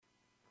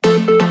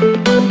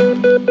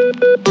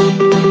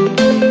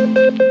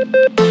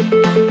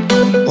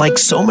Like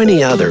so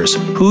many others,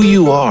 who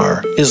you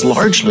are is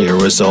largely a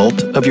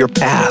result of your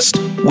past.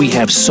 We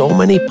have so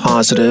many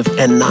positive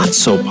and not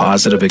so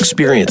positive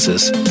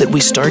experiences that we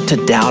start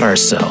to doubt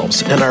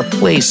ourselves and our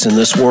place in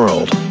this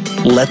world.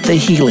 Let the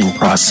healing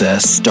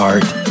process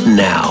start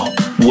now.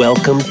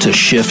 Welcome to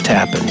Shift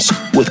Happens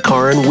with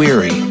Karin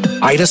Weary,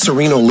 Ida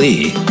Sereno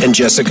Lee, and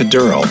Jessica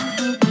Durrell.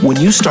 When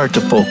you start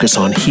to focus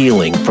on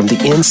healing from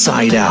the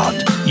inside out,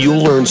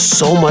 you'll learn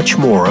so much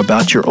more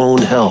about your own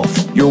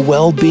health, your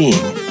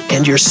well-being,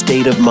 and your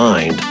state of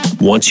mind.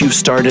 Once you've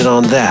started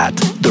on that,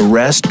 the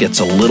rest gets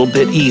a little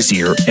bit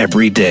easier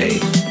every day.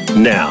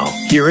 Now,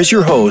 here is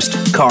your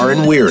host,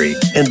 Karin Weary,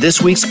 and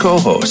this week's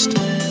co-host.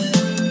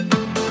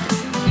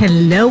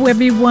 Hello,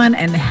 everyone,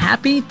 and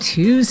happy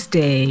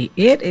Tuesday.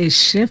 It is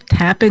Shift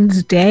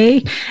Happens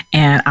Day,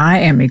 and I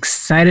am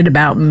excited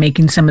about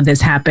making some of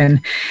this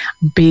happen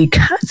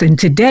because, and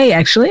today,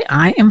 actually,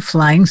 I am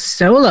flying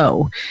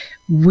solo.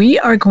 We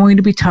are going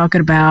to be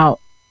talking about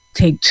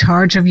take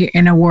charge of your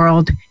inner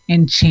world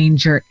and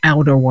change your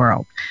outer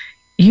world.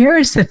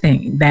 Here's the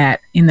thing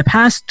that in the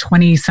past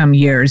 20-some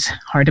years,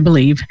 hard to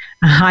believe,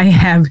 I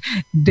have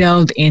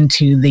delved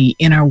into the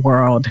inner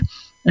world.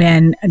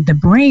 And the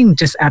brain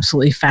just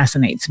absolutely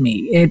fascinates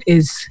me. It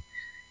is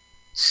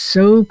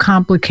so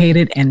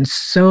complicated and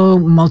so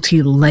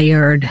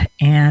multi-layered,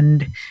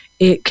 and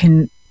it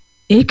can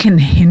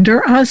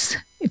hinder us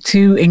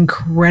to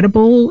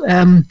incredible,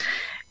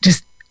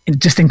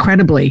 just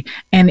incredibly,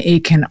 and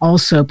it can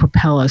also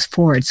propel us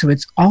forward. So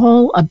it's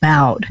all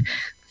about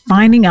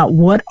finding out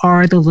what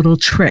are the little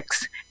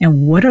tricks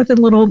and what are the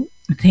little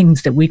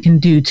things that we can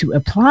do to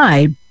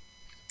apply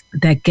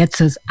that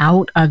gets us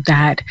out of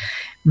that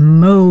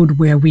mode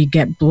where we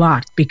get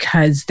blocked,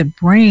 because the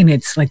brain,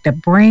 it's like the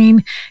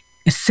brain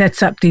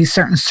sets up these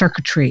certain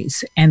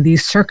circuitries, and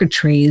these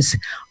circuitries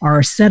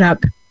are set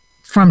up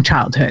from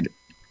childhood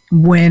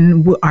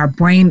when our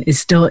brain is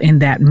still in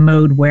that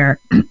mode where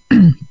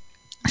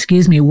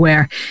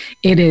where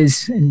it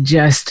is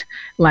just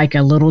like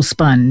a little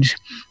sponge,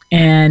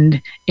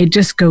 and it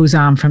just goes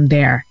on from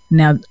there.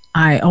 Now,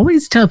 I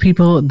always tell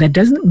people that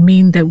doesn't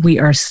mean that we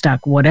are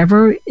stuck.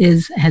 Whatever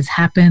has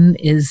happened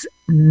is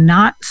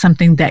not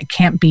something that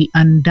can't be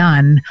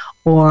undone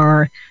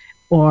or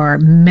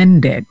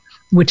mended,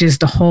 which is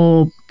the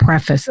whole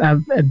premise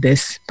of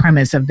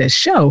this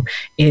show,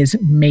 is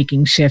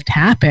making shift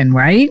happen,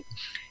 right?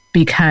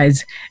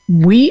 Because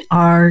we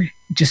are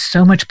just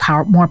so much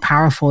more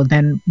powerful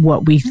than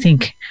what we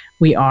think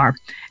we are.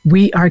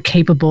 We are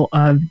capable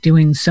of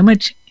doing so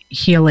much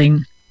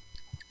healing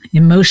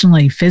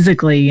emotionally,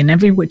 physically, in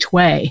every which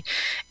way.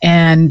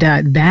 And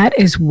that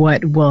is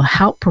what will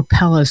help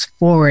propel us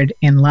forward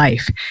in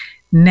life.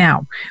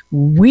 Now,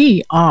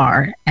 we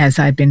are, as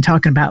I've been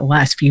talking about the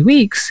last few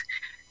weeks,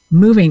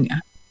 moving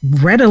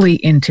readily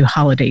into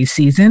holiday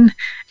season.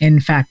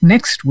 In fact,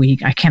 next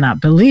week, I cannot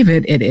believe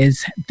it, it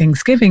is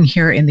Thanksgiving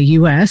here in the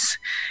U.S.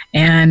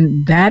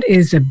 And that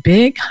is a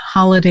big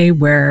holiday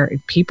where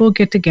people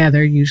get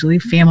together, usually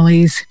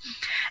families,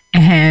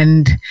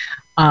 and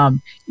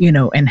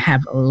and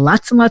have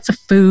lots and lots of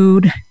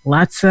food,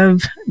 lots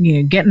of,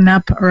 getting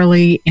up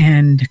early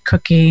and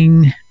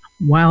cooking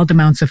wild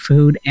amounts of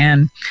food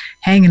and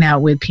hanging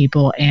out with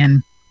people.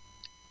 And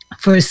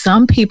for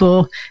some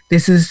people,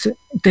 this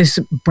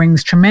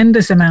brings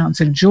tremendous amounts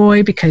of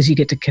joy because you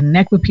get to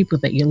connect with people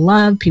that you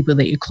love, people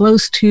that you're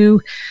close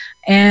to.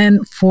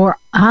 And for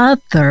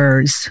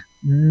others,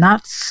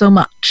 not so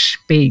much,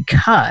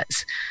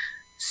 because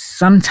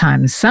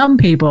sometimes some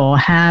people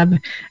have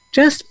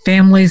just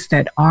families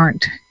that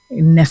aren't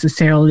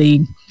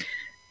necessarily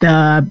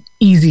the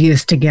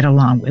easiest to get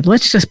along with.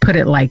 Let's just put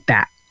it like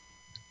that.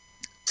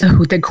 So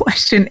the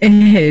question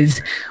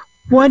is,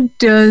 what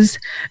do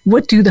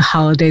the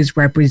holidays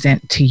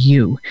represent to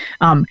you?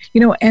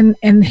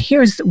 And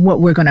here's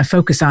what we're going to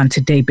focus on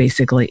today,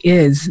 basically,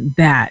 is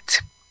that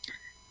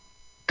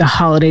the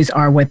holidays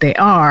are what they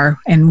are,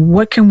 and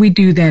what can we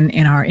do then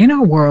in our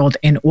inner world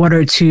in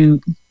order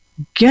to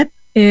get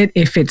it,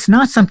 if it's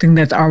not something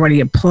that's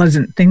already a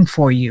pleasant thing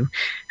for you,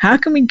 how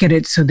can we get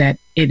it so that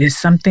it is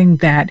something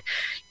that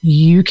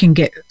you can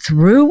get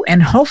through,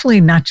 and hopefully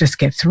not just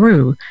get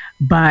through,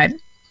 but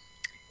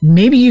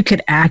maybe you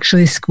could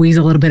actually squeeze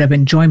a little bit of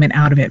enjoyment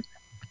out of it.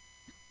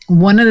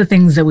 One of the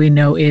things that we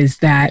know is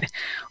that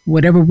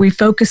whatever we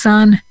focus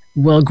on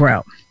will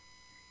grow.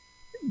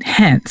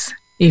 Hence,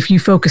 if you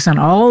focus on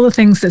all the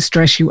things that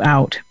stress you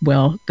out,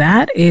 well,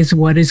 that is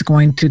what is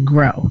going to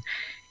grow.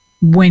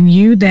 When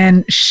you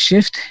then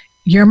shift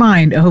your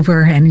mind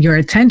over and your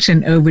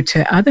attention over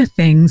to other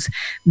things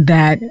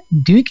that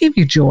do give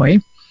you joy,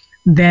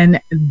 then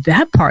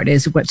that part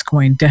is what's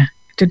going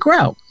to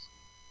grow.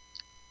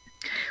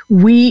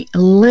 We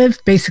live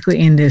basically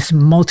in this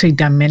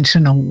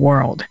multi-dimensional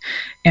world.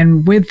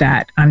 And with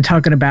that, I'm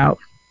talking about,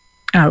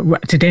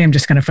 today I'm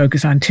just going to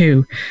focus on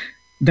two.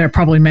 There are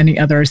probably many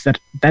others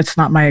that's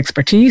not my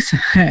expertise.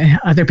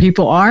 Other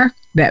people are,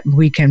 that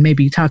we can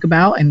maybe talk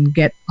about and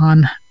get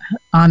on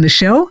the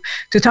show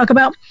to talk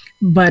about.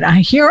 But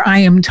here I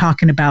am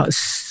talking about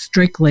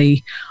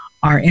strictly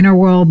our inner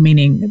world,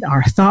 meaning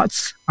our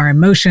thoughts, our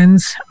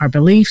emotions, our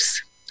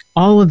beliefs,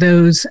 all of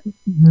those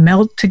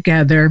melt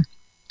together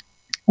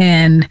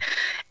and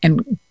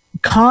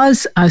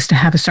cause us to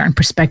have a certain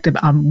perspective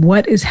on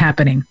what is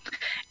happening.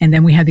 And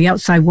then we have the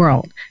outside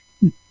world.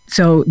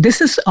 So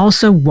this is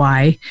also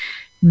why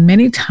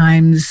many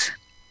times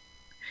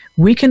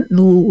we can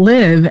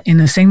live in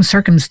the same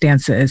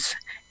circumstances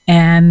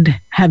and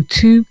have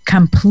two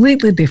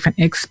completely different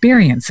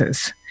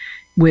experiences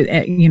with,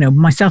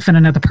 myself and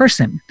another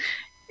person.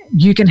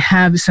 You can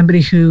have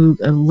somebody who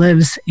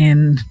lives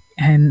in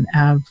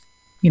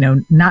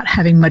not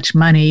having much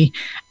money,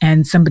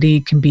 and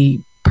somebody can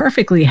be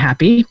perfectly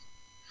happy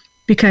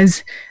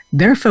because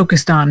they're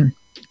focused on,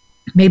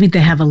 maybe they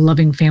have a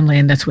loving family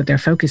and that's what they're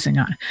focusing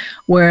on.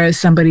 Whereas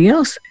somebody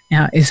else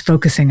is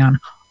focusing on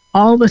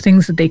all the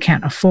things that they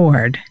can't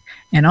afford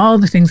and all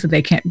the things that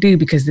they can't do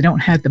because they don't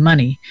have the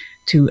money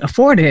to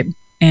afford it,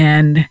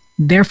 and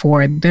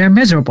therefore they're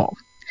miserable.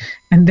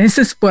 And this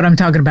is what I'm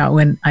talking about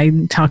when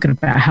I'm talking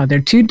about how they're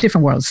two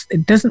different worlds.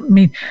 It doesn't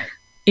mean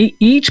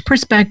each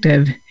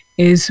perspective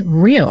is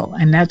real,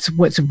 and that's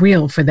what's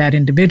real for that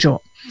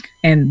individual.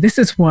 And this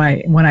is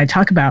why when I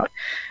talk about,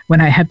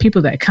 when I have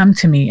people that come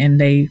to me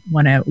and they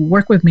want to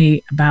work with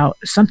me about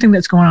something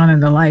that's going on in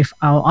their life,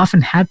 I'll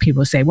often have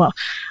people say, well,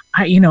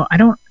 I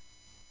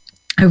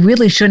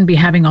really shouldn't be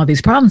having all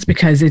these problems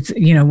because it's,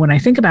 when I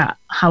think about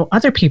what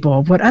other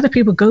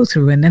people go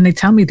through, and then they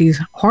tell me these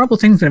horrible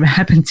things that have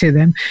happened to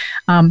them.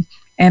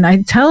 And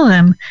I tell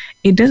them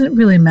it doesn't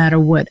really matter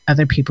what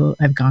other people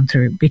have gone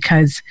through,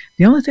 because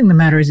the only thing that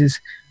matters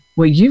is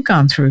what you've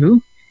gone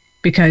through,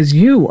 because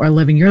you are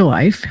living your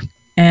life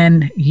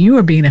and you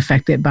are being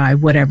affected by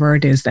whatever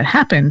it is that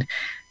happened.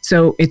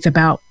 So it's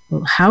about,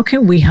 how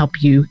can we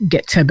help you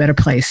get to a better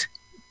place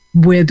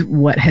with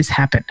what has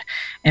happened?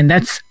 And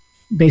that's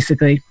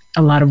basically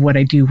a lot of what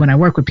I do when I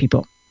work with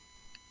people.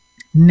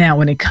 Now,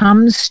 when it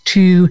comes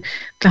to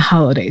the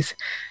holidays,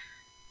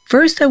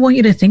 first I want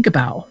you to think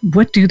about,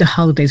 what do the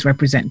holidays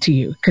represent to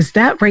you? Because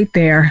that right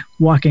there,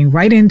 walking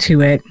right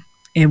into it,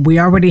 and we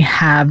already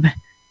have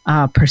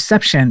a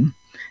perception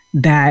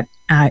that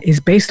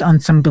is based on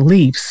some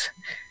beliefs.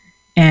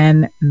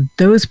 And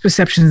those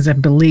perceptions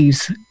and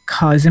beliefs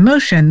cause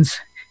emotions,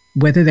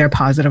 whether they're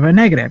positive or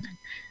negative.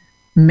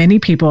 Many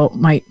people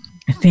might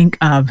think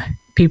of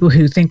people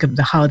who think of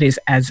the holidays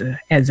as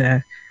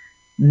a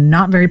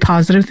not very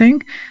positive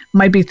thing,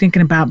 might be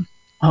thinking about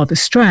all the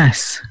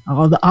stress,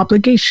 all the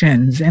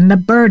obligations and the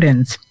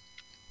burdens,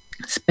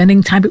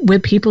 spending time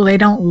with people they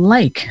don't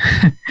like.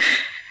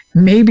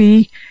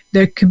 Maybe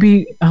there could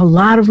be a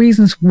lot of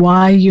reasons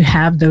why you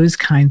have those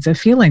kinds of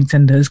feelings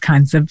and those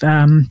kinds of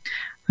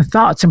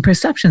thoughts and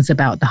perceptions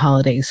about the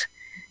holidays.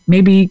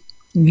 Maybe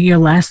your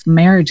last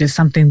marriage is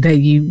something that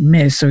you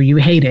miss or you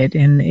hated,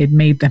 and it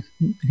made the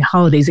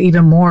holidays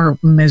even more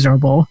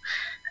miserable.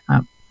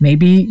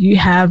 Maybe you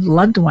have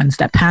loved ones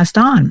that passed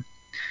on.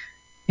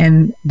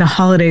 And the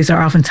holidays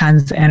are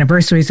oftentimes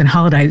anniversaries, and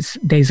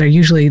holidays are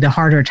usually the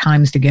harder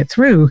times to get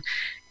through,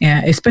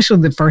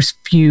 especially the first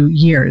few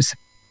years.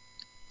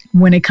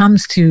 When it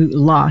comes to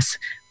loss,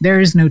 there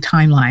is no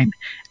timeline.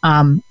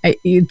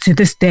 To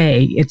this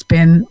day, it's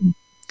been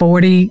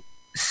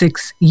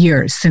 46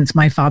 years since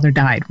my father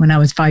died when I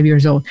was 5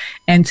 years old.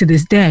 And to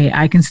this day,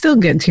 I can still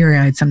get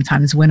teary-eyed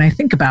sometimes when I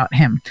think about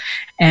him.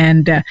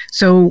 And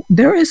so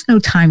there is no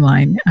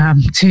timeline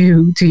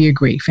to your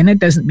grief. And it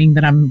doesn't mean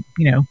that I'm,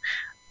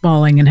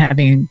 bawling and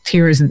having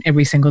tears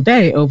every single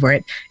day over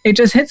it. It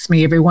just hits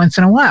me every once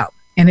in a while.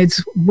 And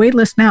it's way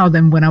less now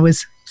than when I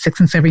was 6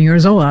 and 7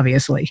 years old,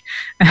 obviously.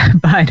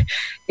 But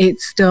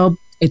it's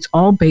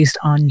all based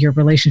on your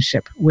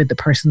relationship with the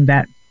person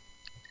that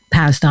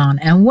passed on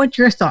and what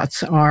your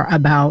thoughts are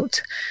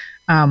about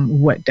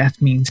what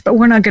death means. But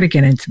we're not going to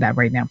get into that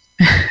right now.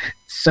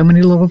 So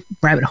many little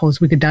rabbit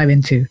holes we could dive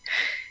into.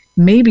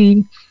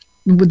 Maybe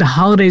with the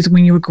holidays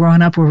when you were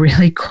growing up were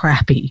really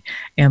crappy.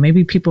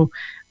 Maybe people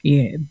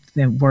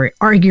that were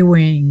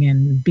arguing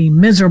and being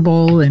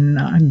miserable,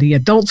 and the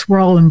adults were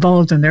all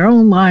involved in their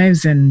own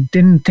lives and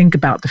didn't think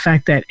about the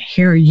fact that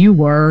here you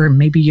were,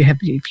 maybe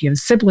if you have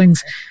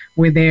siblings,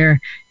 were there,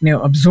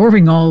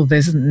 absorbing all of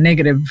this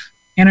negative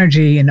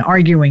energy and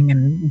arguing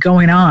and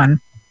going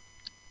on,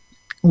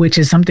 which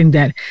is something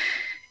that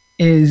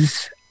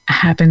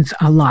happens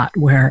a lot,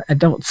 where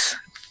adults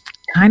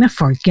kind of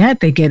forget.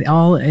 They get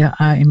all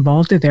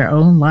involved in their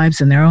own lives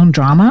and their own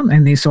drama,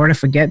 and they sort of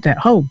forget that,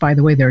 oh, by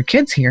the way, there are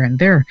kids here and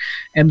they're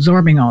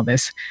absorbing all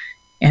this,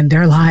 and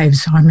their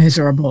lives are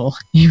miserable.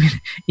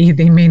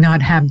 They may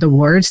not have the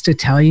words to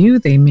tell you.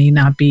 They may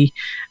not be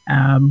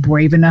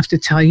brave enough to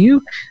tell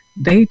you.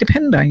 They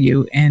depend on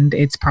you, and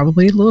it's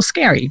probably a little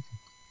scary.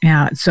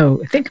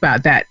 So think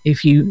about that.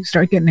 If you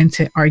start getting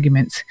into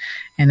arguments,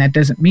 and that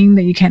doesn't mean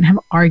that you can't have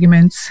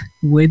arguments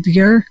with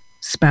your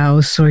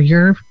spouse or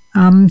your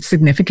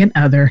significant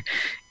other.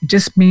 It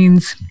just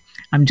means,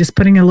 I'm just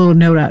putting a little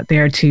note out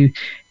there to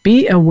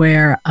be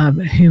aware of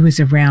who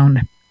is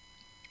around,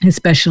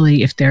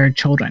 especially if they're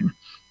children.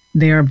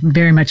 They are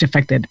very much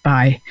affected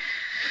by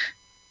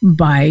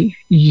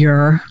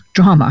your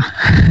drama.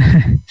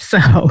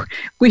 So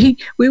we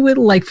would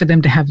like for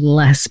them to have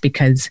less,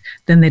 because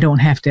then they don't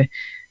have to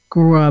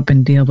grow up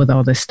and deal with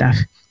all this stuff.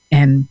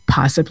 And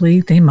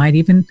possibly they might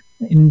even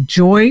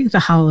enjoy the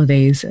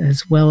holidays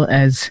as well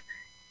as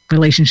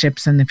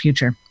relationships in the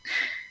future.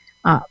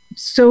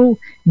 So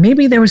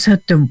maybe there was a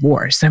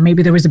divorce, or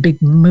maybe there was a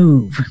big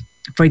move.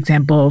 For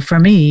example, for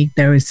me,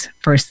 there was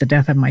first the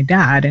death of my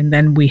dad, and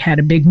then we had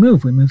a big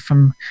move. We moved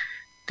from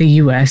the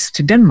U.S.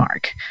 to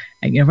Denmark,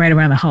 right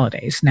around the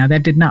holidays. Now,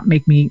 that did not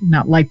make me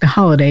not like the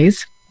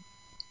holidays.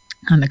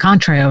 On the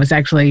contrary, I was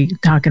actually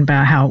talking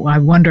about how I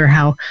wonder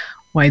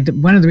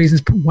one of the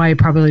reasons why I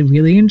probably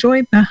really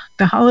enjoyed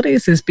the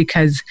holidays is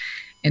because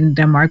in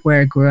Denmark,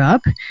 where I grew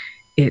up,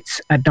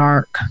 it's a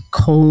dark,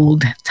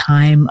 cold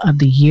time of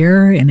the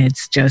year. And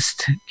it's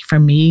just, for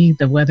me,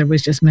 the weather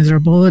was just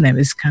miserable and it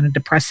was kind of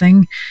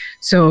depressing.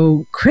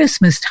 So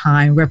Christmas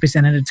time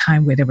represented a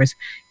time where there was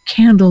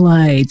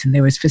candlelight and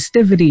there was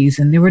festivities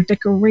and there were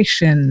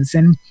decorations,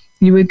 and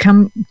you would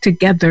come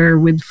together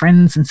with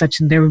friends and such,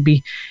 and there would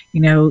be,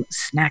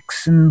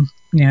 snacks and,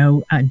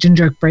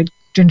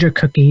 ginger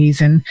cookies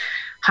and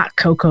hot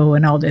cocoa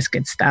and all this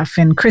good stuff,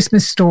 and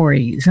Christmas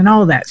stories and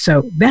all that.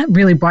 So that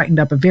really brightened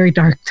up a very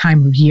dark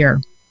time of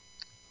year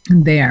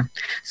there.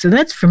 So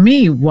that's, for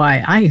me,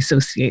 why I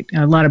associate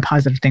a lot of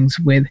positive things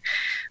with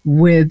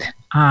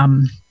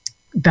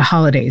the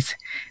holidays.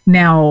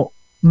 Now,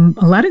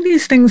 a lot of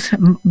these things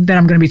that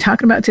I'm going to be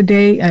talking about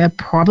today are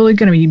probably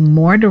going to be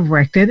more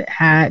directed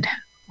at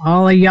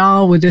all of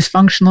y'all with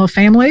dysfunctional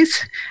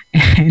families,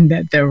 and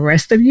that the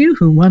rest of you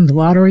who won the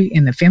lottery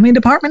in the family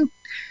department,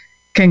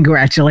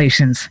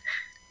 congratulations.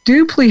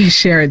 Do please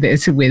share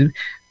this with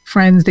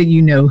friends that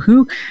you know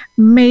who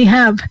may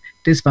have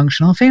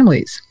dysfunctional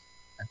families.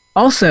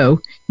 Also,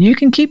 you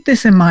can keep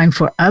this in mind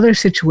for other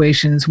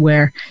situations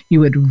where you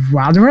would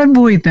rather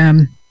avoid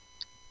them,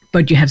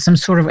 but you have some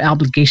sort of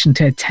obligation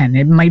to attend.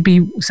 It might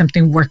be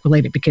something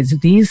work-related, because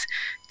these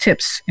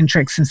tips and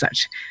tricks and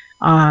such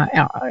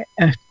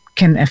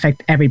can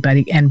affect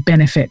everybody and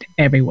benefit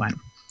everyone.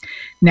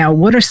 Now,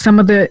 what are some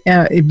of the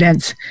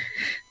events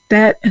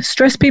that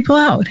stress people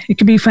out? It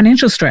could be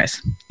financial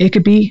stress. It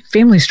could be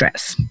family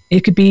stress.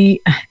 It could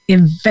be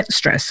event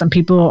stress. Some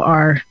people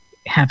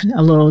have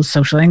a little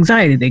social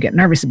anxiety. They get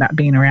nervous about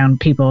being around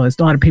people. There's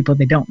a lot of people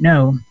they don't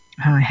know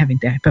having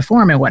to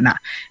perform and whatnot.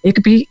 It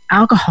could be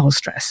alcohol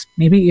stress.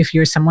 Maybe if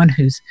you're someone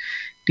who's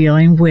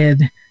dealing with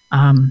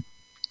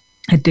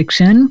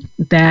addiction,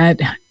 that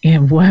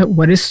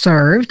what is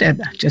served at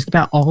just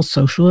about all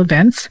social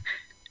events,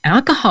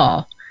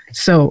 alcohol.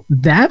 So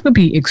that would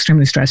be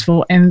extremely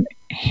stressful. And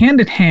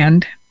hand in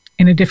hand,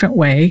 in a different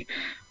way,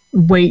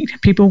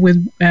 people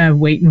with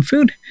weight and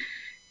food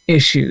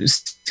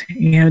issues.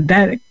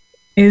 That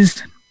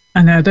is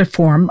another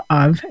form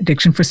of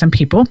addiction for some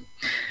people.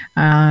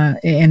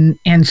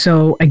 And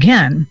so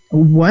again,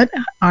 what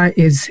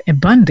is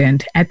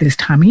abundant at this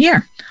time of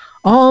year?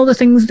 All the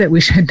things that we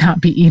should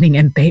not be eating,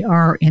 and they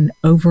are in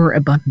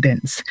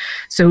overabundance.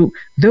 So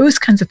those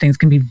kinds of things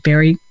can be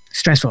very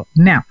stressful.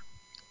 Now,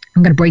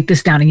 I'm going to break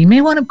this down, and you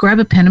may want to grab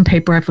a pen and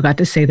paper. I forgot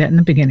to say that in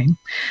the beginning.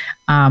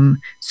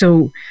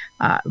 So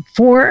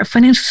for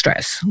financial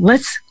stress,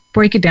 let's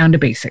break it down to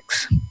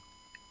basics.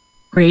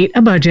 Create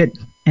a budget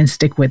and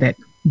stick with it.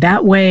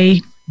 That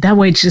way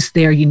it's just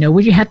there. You know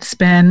what you have to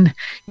spend.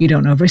 You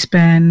don't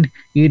overspend.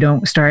 You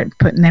don't start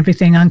putting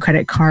everything on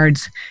credit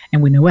cards.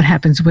 And we know what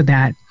happens with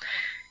that.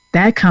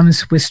 That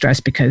comes with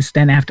stress, because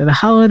then after the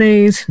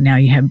holidays, now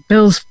you have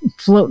bills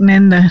floating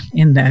in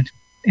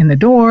the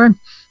door,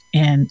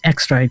 and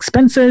extra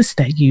expenses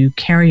that you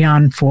carry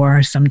on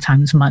for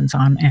sometimes months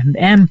on end,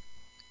 and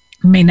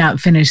may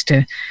not finish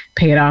to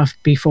pay it off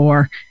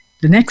before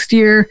the next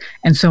year,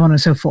 and so on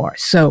and so forth.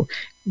 So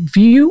if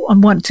you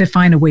want to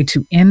find a way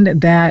to end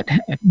that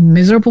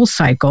miserable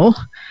cycle,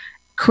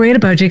 create a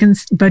budget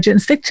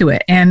and stick to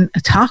it, and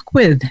talk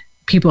with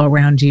people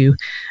around you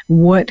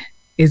what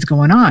is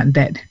going on.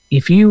 That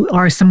if you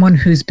are someone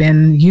who's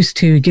been used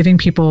to giving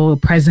people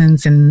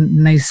presents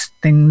and nice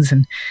things,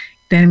 and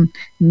then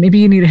maybe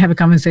you need to have a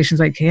conversation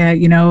like,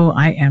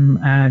 I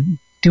am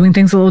doing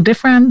things a little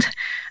different.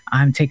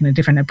 I'm taking a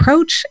different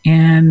approach,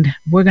 and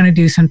we're going to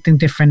do something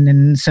different.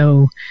 And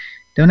so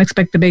don't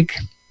expect the big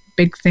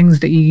things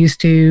that you used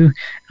to.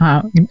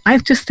 I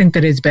just think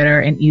that it's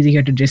better and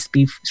easier to just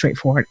be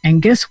straightforward.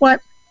 And guess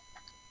what?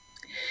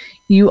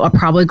 You are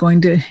probably going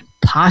to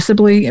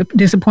possibly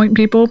disappoint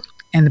people.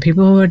 And the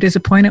people who are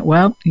disappointed,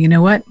 well, you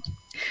know what?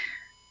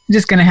 You're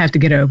just going to have to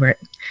get over it.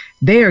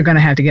 They are going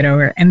to have to get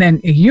over it. And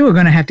then you are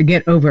going to have to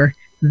get over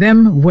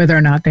them, whether or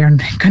not they're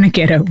going to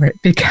get over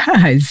it.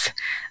 Because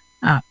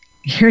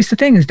here's the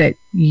thing, is that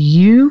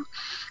you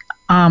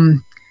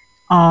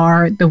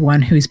are the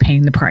one who's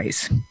paying the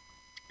price.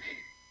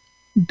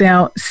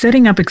 Now,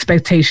 setting up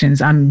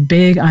expectations. I'm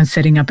big on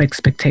setting up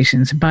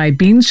expectations by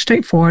being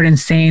straightforward and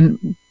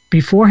saying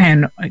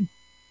beforehand,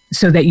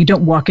 so that you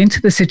don't walk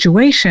into the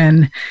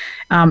situation,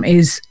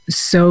 is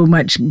so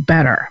much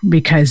better,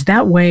 because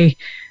that way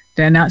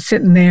they're not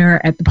sitting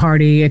there at the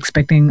party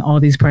expecting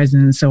all these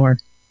presents or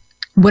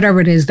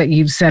whatever it is that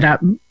you've set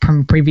up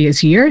from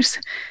previous years,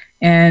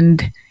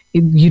 and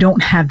you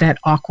don't have that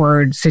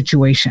awkward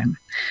situation.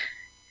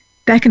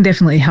 That can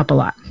definitely help a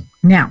lot.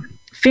 Now,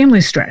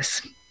 family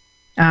stress.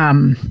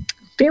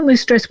 Family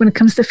stress, when it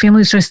comes to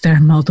family stress, there are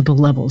multiple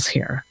levels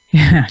here.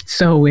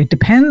 So it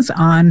depends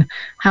on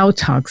how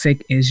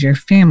toxic is your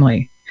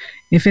family.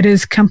 If it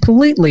is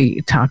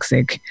completely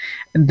toxic,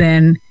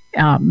 then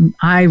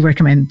I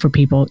recommend for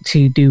people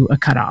to do a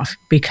cutoff,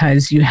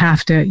 because you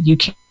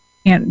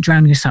can't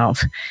drown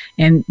yourself.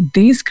 And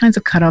these kinds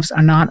of cutoffs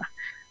are not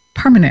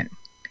permanent.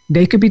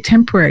 They could be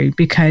temporary,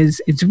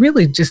 because it's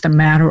really just a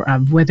matter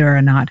of whether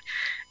or not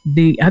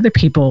the other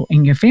people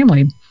in your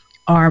family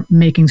are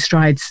making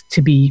strides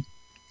to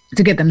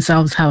get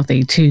themselves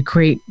healthy, to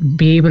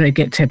be able to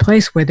get to a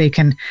place where they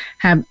can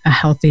have a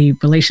healthy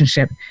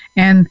relationship,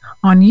 and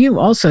on you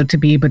also to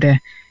be able to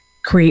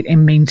create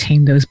and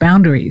maintain those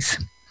boundaries.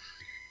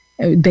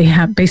 They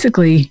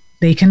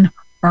can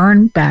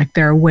earn back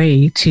their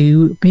way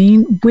to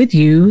being with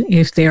you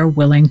if they're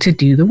willing to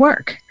do the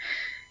work.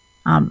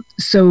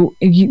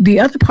 The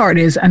other part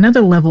is,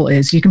 another level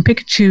is, you can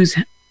pick and choose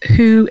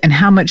who and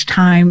how much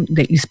time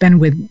that you spend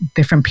with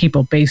different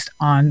people based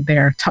on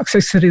their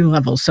toxicity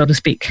level, so to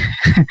speak.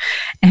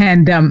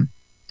 And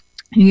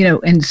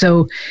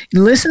so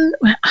listen,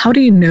 how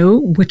do you know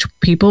which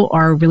people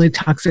are really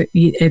toxic?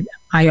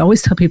 I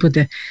always tell people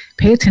to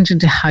pay attention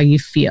to how you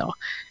feel.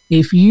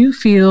 If you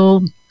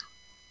feel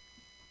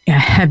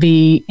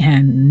heavy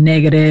and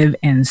negative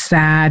and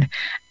sad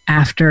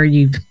after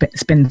you've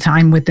spent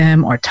time with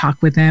them or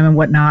talked with them and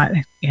whatnot,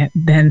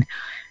 then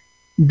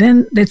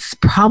it's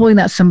probably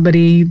not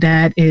somebody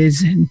that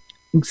is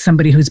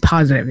somebody who's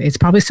positive. It's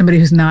probably somebody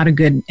who's not a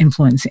good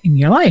influence in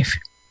your life.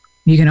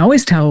 You can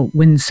always tell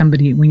when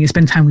you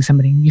spend time with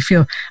somebody and you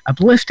feel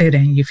uplifted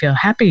and you feel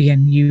happy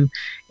and you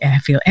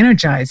feel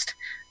energized.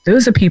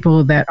 Those are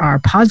people that are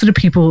positive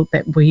people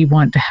that we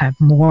want to have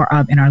more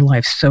of in our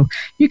life. So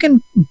you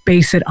can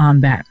base it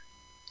on that.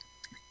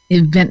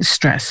 Event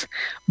stress.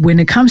 When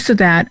it comes to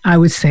that, I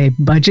would say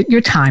budget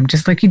your time,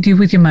 just like you do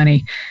with your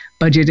money.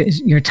 Budget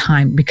your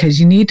time,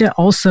 because you need to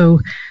also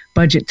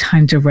budget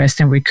time to rest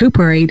and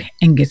recuperate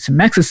and get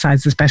some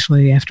exercise,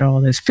 especially after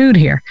all this food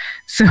here.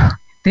 So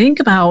think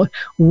about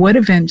what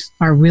events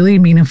are really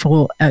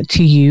meaningful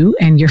to you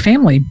and your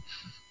family.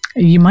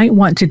 You might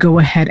want to go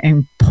ahead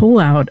and pull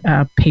out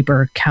a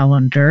paper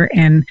calendar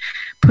and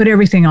put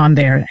everything on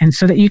there, and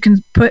so that you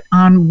can put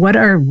on what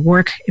are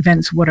work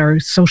events, what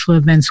are social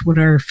events, what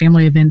are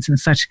family events and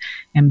such,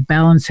 and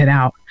balance it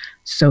out.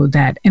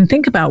 And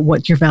think about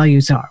what your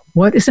values are.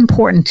 What is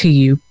important to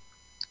you?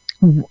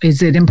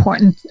 Is it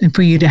important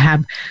for your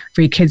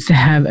kids to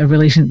have a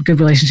good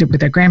relationship with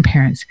their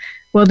grandparents?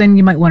 Well, then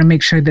you might want to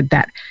make sure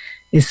that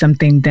is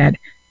something that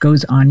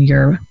goes on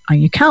your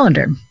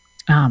calendar.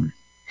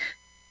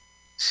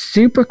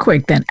 Super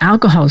quick, then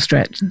alcohol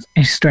stress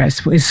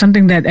is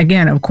something that,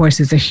 again, of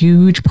course, is a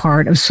huge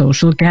part of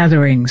social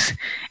gatherings.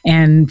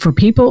 And for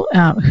people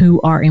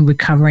who are in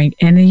recovery,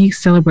 any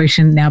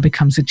celebration now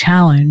becomes a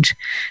challenge,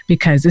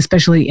 because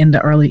especially in the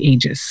early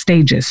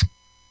stages.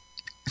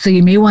 So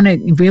you may want to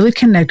really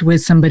connect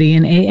with somebody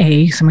in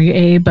AA, some of your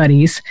AA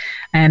buddies,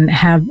 and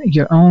have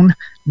your own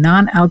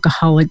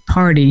non-alcoholic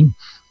party.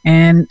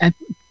 And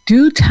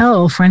do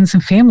tell friends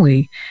and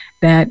family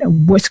that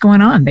what's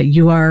going on, that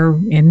you are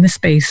in the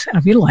space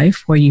of your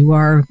life where you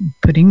are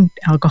putting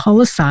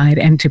alcohol aside,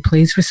 and to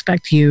please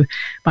respect you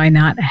by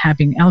not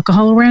having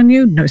alcohol around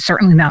you, no,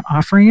 certainly not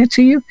offering it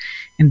to you.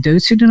 And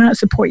those who do not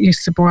support your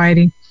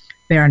sobriety,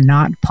 they are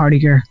not part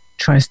of your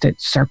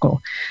trusted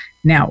circle.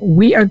 Now,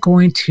 we are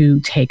going to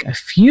take a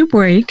few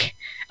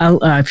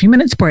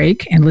minutes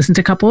break and listen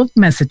to a couple of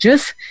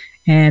messages.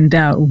 And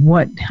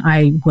what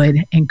I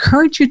would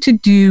encourage you to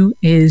do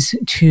is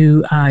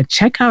to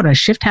check out our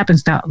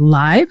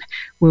shifthappens.live,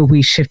 where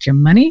we shift your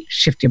money,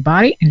 shift your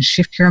body, and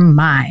shift your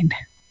mind.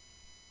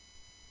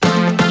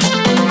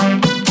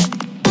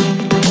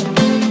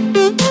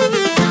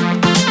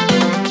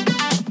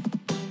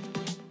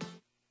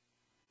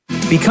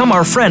 Become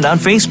our friend on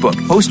Facebook.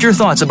 Post your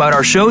thoughts about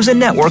our shows and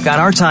network on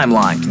our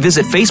timeline.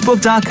 Visit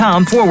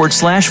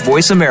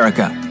facebook.com/Voice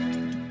America.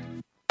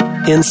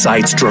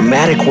 Insight's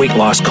dramatic weight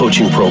loss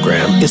coaching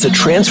program is a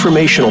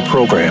transformational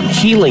program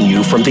healing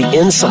you from the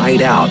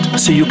inside out,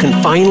 so you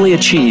can finally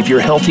achieve your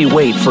healthy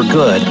weight for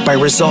good by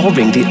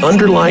resolving the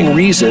underlying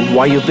reason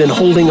why you've been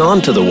holding on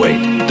to the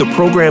weight. The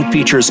program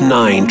features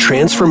 9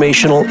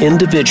 transformational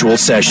individual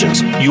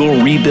sessions.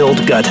 You'll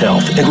rebuild gut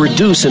health and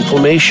reduce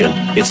inflammation.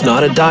 It's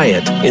not a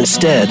diet.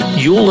 Instead,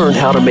 you'll learn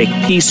how to make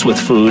peace with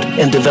food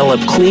and develop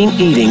clean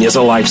eating as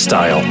a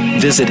lifestyle.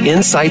 Visit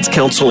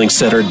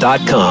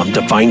InsightsCounselingCenter.com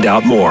to find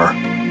out more.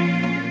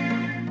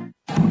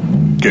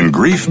 Can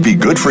grief be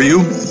good for you?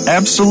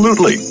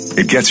 Absolutely.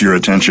 It gets your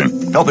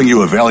attention, helping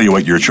you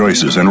evaluate your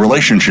choices and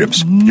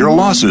relationships. Your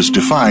losses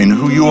define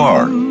who you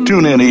are.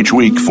 Tune in each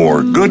week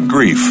for Good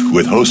Grief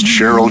with host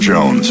Cheryl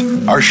Jones.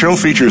 Our show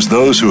features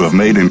those who have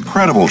made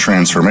incredible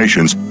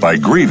transformations by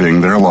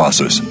grieving their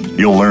losses.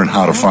 You'll learn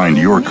how to find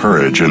your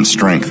courage and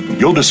strength.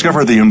 You'll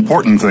discover the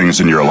important things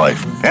in your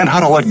life and how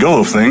to let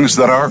go of things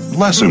that are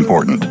less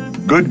important.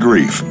 Good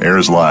Grief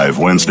airs live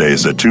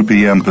Wednesdays at 2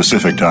 p.m.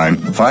 Pacific Time,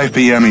 5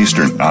 p.m.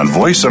 Eastern on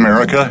Voice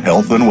America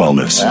Health and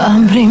Wellness.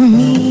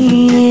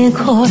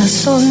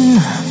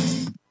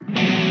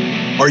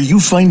 Are you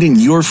finding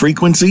your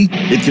frequency?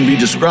 It can be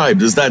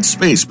described as that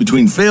space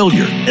between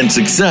failure and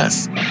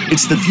success.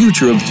 It's the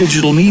future of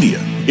digital media.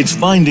 It's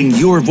finding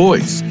your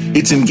voice.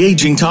 It's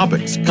engaging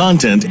topics,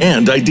 content,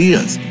 and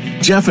ideas.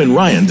 Jeff and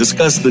Ryan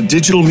discuss the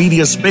digital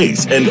media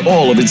space and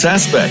all of its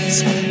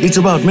aspects. It's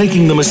about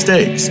making the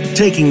mistakes,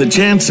 taking the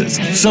chances,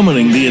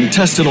 summoning the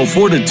intestinal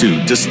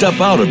fortitude to step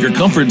out of your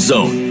comfort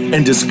zone,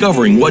 and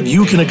discovering what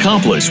you can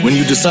accomplish when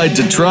you decide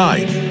to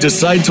try,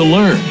 decide to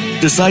learn,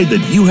 decide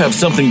that you have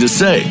something to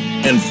say,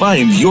 and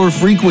find your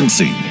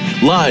frequency.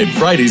 Live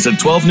Fridays at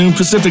 12 noon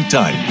Pacific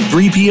Time,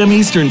 3 p.m.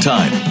 Eastern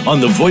Time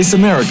on the Voice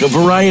America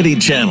Variety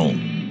Channel.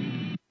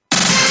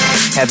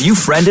 Have you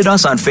friended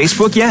us on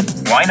Facebook yet?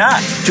 Why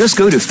not? Just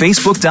go to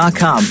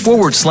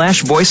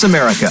facebook.com/Voice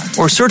America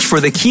or search for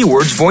the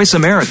keywords Voice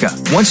America.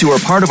 Once you are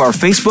part of our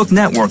Facebook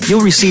network,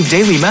 you'll receive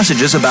daily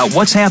messages about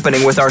what's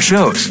happening with our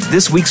shows,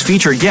 this week's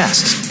featured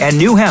guests, and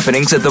new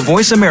happenings at the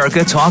Voice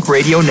America Talk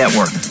Radio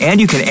Network. And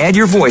you can add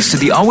your voice to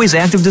the always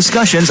active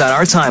discussions on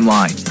our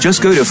timeline.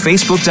 Just go to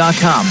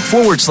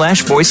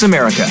facebook.com/Voice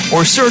America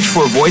or search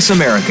for Voice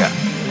America.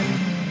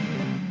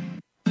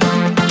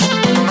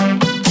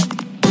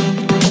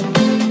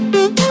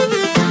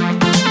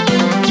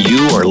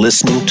 You are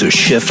listening to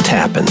Shift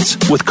Happens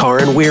with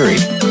Karen Weary.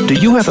 Do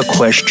you have a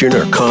question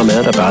or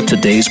comment about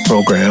today's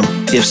program?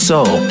 If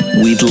so,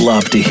 we'd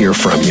love to hear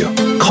from you.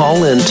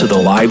 Call in to the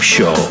live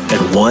show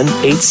at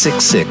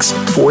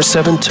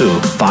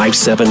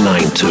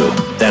 1-866-472-5792.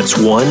 That's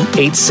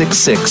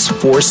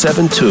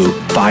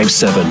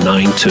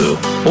 1-866-472-5792.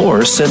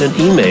 Or send an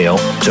email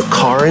to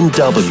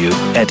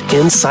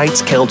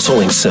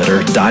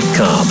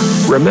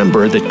KarenW@InsightsCounselingCenter.com.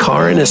 Remember that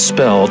Karen is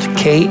spelled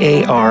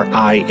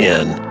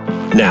Karin.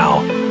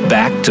 Now,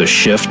 back to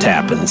Shift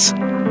Happens.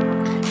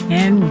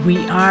 And we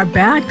are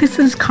back. This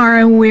is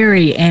Karen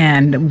Weary,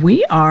 and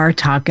we are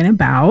talking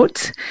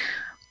about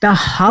the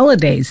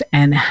holidays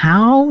and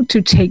how to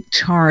take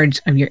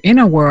charge of your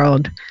inner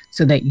world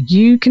so that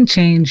you can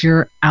change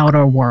your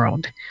outer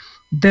world.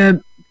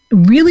 The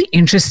really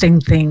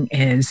interesting thing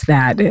is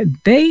that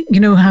they, you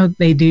know how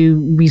they do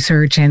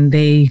research and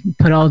they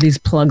put all these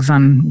plugs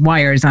on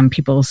wires on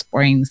people's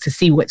brains to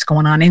see what's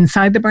going on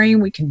inside the brain.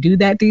 We can do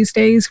that these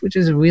days, which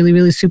is really,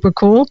 really super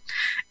cool.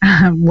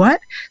 What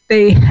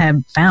they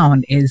have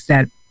found is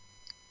that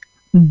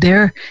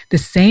the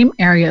same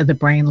area of the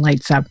brain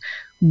lights up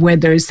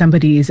whether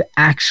somebody is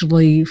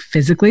actually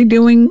physically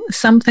doing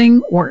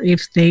something or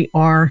if they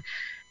are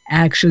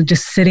actually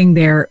just sitting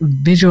there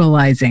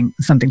visualizing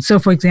something. So,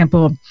 for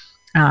example,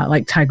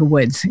 like Tiger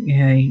Woods,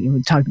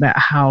 you talked about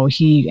how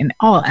he, and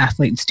all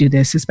athletes do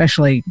this,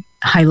 especially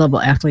high-level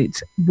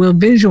athletes, will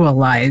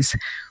visualize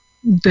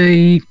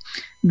their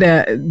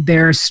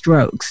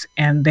strokes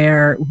and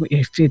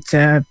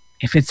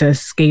if it's a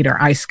skater,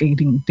 ice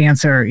skating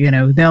dancer,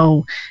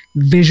 they'll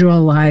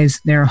visualize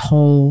their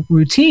whole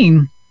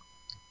routine.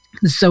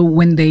 So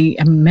when they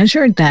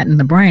measured that in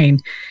the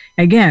brain,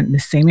 again, the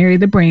same area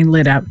of the brain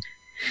lit up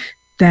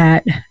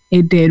that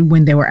it did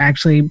when they were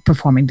actually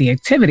performing the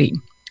activity.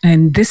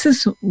 And this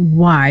is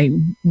why,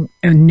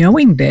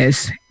 knowing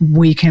this,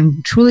 we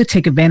can truly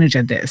take advantage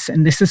of this.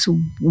 And this is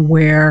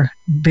where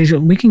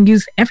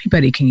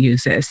everybody can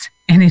use this.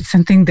 And it's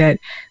something that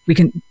we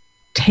can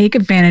take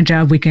advantage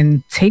of. We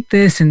can take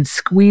this and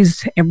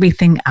squeeze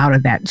everything out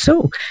of that.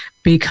 So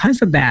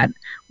because of that,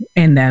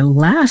 in the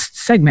last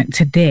segment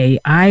today,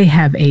 I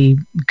have a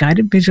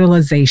guided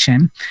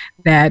visualization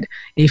that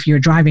if you're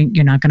driving,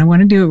 you're not going to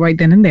want to do it right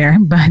then and there,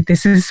 but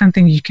this is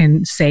something you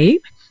can save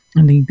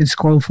and then you can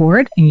scroll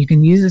forward and you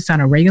can use this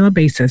on a regular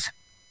basis.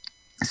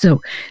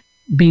 So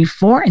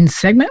before in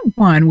segment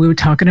 1, we were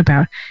talking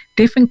about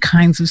different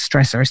kinds of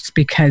stressors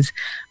because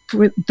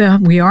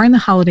we are in the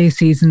holiday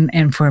season,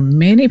 and for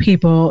many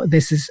people,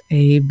 this is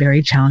a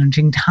very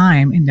challenging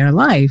time in their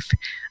life.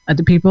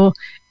 Other people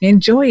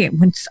enjoy it,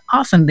 which is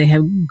awesome. They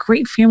have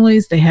great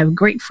families, they have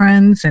great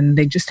friends, and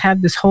they just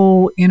have this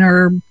whole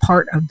inner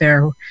part of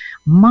their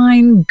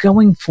mind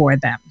going for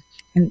them.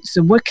 And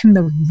so what can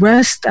the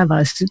rest of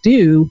us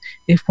do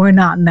if we're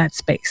not in that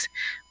space?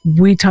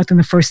 We talked in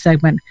the first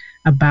segment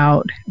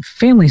about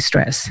family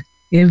stress,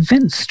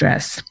 event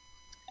stress,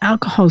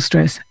 alcohol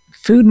stress,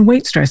 food and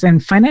weight stress,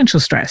 and financial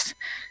stress.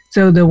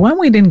 So the one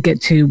we didn't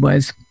get to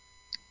was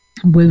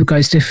with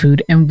regards to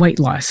food and weight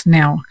loss.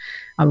 Now,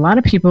 a lot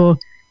of people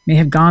may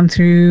have gone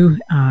through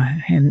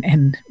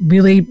and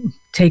really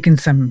taken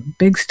some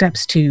big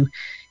steps to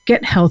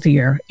get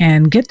healthier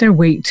and get their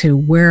weight to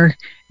where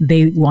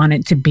they want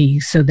it to be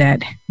so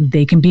that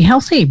they can be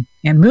healthy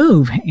and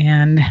move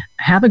and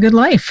have a good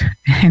life.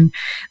 And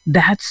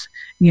that's,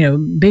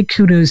 big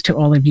kudos to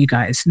all of you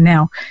guys.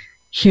 Now,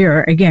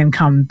 here again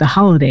come the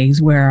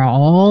holidays where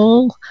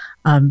all,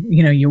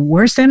 your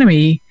worst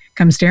enemy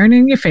come staring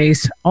in your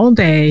face all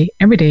day,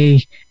 every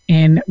day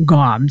in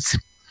gobs.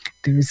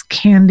 There's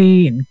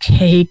candy and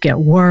cake at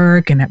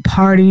work and at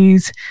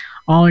parties.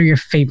 All your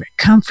favorite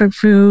comfort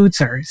foods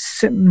are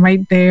sitting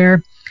right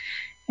there.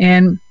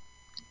 And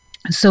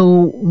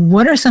so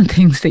what are some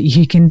things that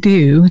you can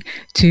do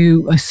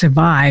to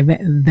survive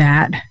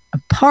that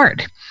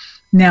part?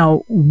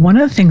 Now, one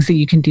of the things that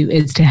you can do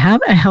is to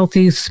have a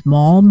healthy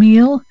small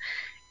meal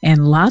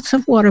and lots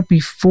of water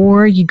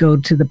before you go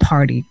to the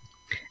party.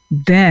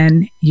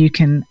 Then you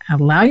can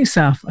allow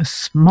yourself a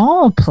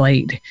small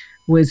plate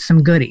with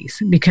some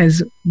goodies,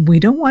 because we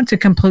don't want to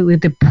completely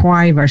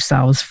deprive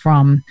ourselves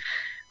from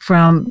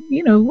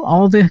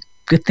all the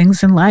good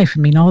things in life. I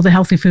mean, all the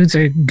healthy foods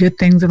are good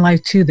things in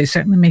life too. They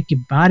certainly make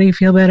your body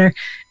feel better,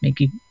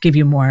 give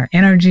you more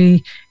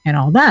energy and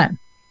all that.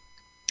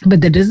 But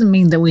that doesn't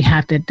mean that we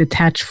have to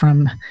detach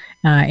from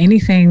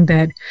anything,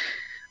 that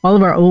all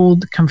of our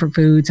old comfort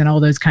foods and all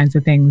those kinds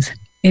of things.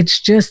 It's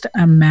just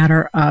a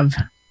matter of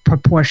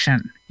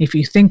proportion. If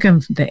you think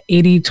of the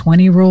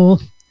 80-20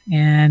 rule,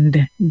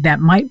 and that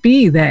might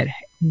be that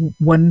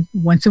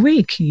once a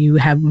week, you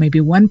have maybe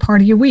one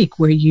part of your week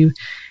where you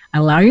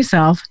allow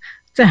yourself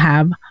to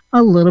have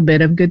a little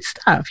bit of good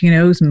stuff,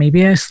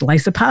 maybe a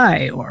slice of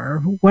pie or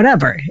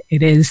whatever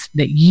it is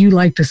that you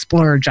like to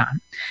splurge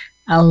on.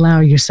 Allow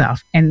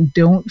yourself, and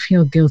don't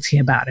feel guilty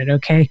about it,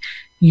 okay?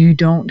 You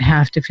don't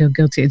have to feel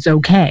guilty. It's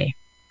okay.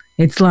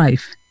 It's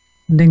life.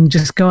 And then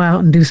just go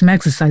out and do some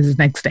exercises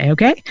next day,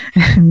 okay?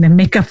 And then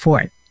make up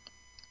for it.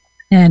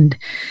 And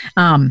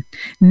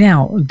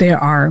now there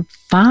are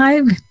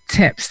 5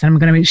 tips that I'm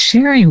going to be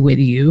sharing with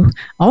you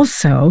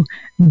also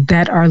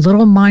that are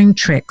little mind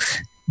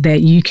tricks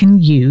that you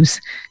can use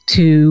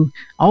to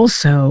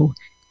also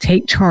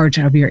take charge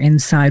of your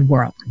inside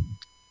world.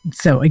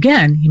 So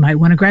again, you might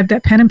want to grab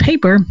that pen and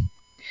paper,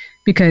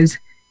 because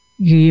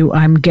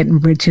I'm getting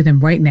rid to them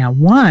right now.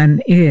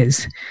 One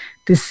is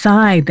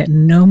decide that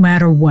no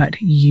matter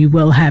what, you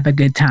will have a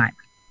good time.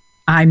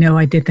 I know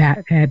I did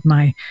that at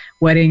my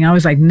wedding. I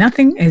was like,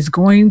 nothing is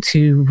going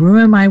to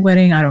ruin my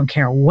wedding. I don't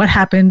care what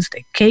happens.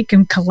 The cake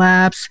can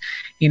collapse,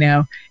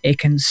 it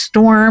can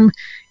storm.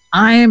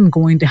 I am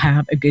going to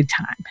have a good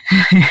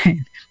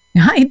time.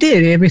 I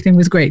did. Everything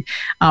was great.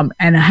 And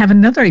I have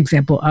another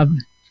example of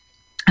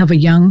a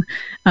young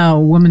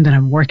woman that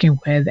I'm working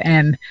with,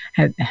 and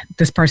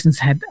this person's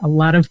had a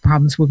lot of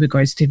problems with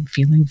regards to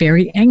feeling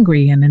very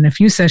angry. And in a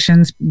few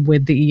sessions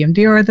with the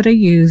EMDR that I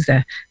use,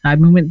 the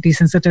movement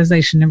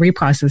desensitization and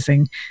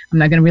reprocessing, I'm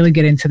not going to really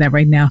get into that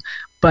right now,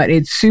 but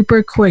it's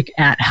super quick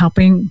at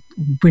helping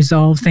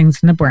resolve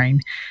things in the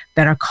brain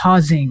that are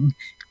causing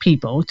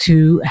people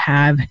to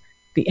have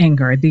the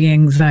anger, the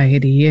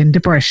anxiety, and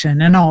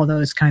depression, and all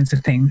those kinds of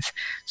things.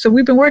 So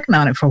we've been working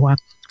on it for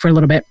a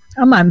little bit,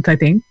 a month, I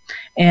think.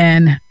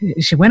 And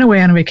she went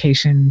away on a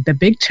vacation. The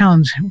big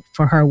challenge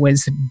for her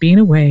was being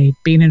away,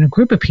 being in a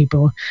group of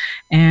people.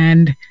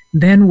 And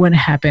then what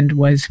happened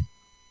was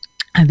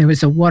there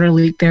was a water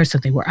leak there, so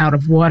they were out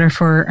of water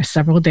for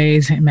several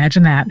days.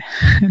 Imagine that.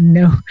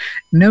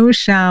 No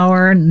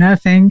shower,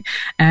 nothing.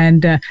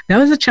 And that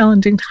was a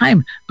challenging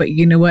time. But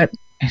you know what?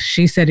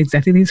 She said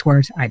exactly these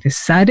words: I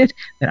decided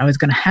that I was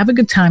going to have a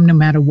good time no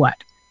matter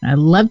what. And I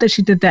love that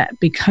she did that.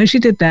 Because she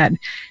did that,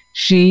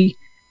 she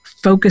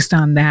focused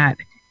on that,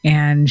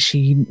 and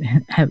she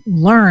had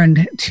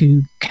learned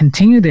to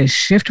continue this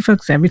shift of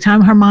focus. Every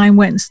time her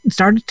mind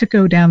started to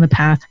go down the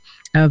path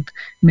of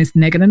Miss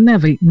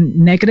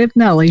Negative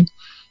Nelly,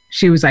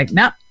 she was like,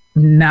 nope,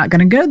 not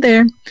going to go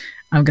there.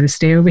 I'm going to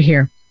stay over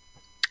here.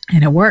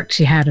 And it worked.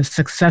 She had a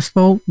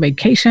successful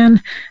vacation,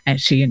 and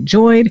she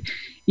enjoyed,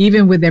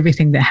 even with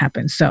everything that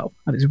happened. So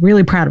I was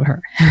really proud of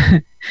her.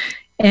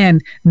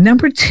 And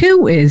number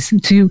 2 is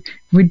to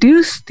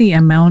reduce the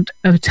amount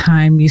of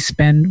time you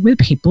spend with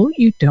people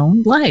you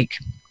don't like.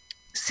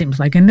 Seems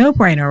like a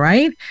no-brainer,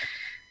 right?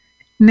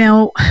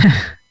 Now,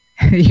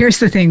 here's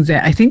the things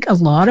that I think a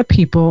lot of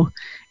people,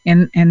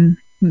 and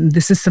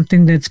this is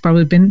something that's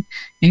probably been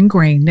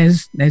ingrained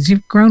as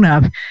you've grown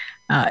up,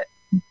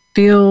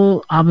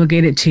 feel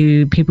obligated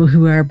to people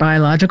who are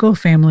biological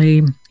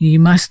family. You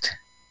must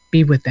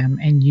be with them,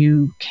 and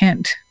you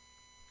can't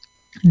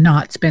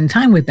not spend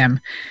time with them.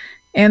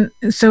 And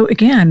so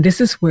again, this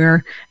is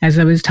where, as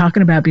I was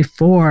talking about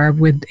before,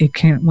 when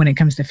it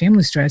comes to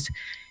family stress,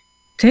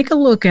 take a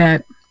look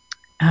at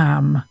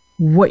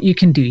what you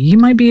can do. You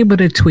might be able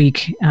to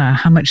tweak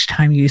how much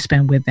time you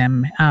spend with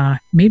them.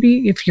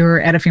 Maybe if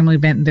you're at a family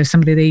event and there's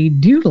somebody that you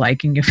do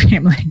like in your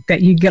family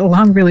that you get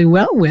along really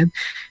well with,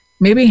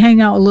 maybe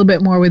hang out a little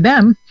bit more with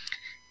them,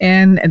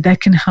 and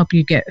that can help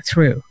you get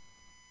through.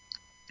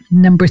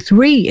 Number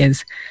 3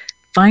 is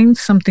find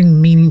something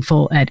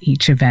meaningful at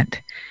each event.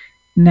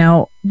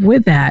 Now,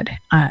 with that,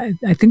 I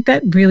think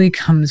that really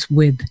comes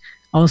with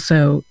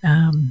also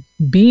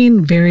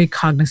being very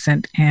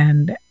cognizant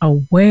and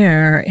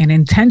aware and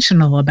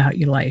intentional about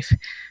your life.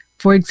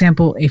 For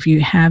example, if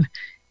you have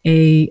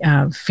a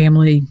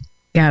family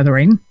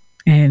gathering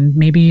and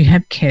maybe you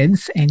have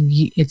kids, and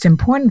it's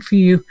important for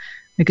you,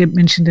 like I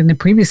mentioned in the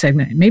previous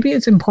segment, maybe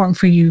it's important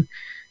for you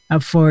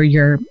for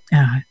your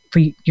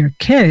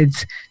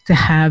kids to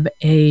have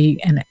a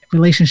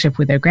relationship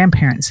with their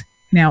grandparents.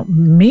 Now,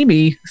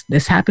 maybe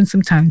this happens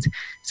sometimes.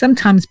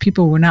 Sometimes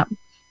people were not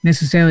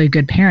necessarily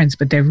good parents,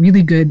 but they're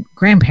really good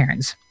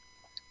grandparents.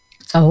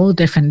 It's a whole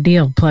different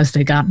deal. Plus,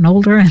 they've gotten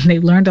older and they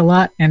learned a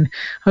lot, and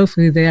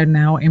hopefully they are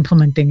now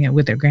implementing it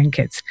with their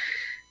grandkids.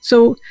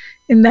 So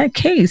in that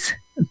case,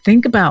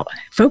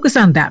 focus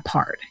on that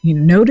part. You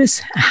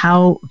notice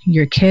how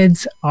your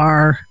kids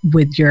are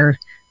with your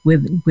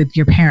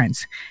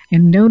parents,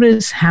 and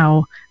notice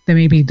how there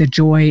may be the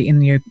joy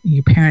in your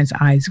parents'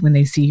 eyes when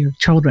they see your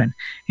children,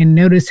 and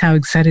notice how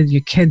excited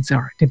your kids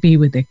are to be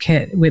with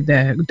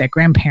their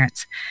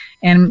grandparents,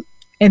 and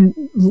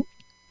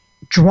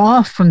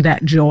draw from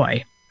that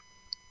joy.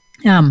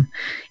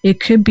 It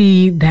could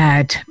be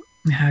that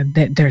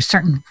there are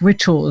certain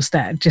rituals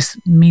that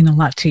just mean a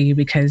lot to you,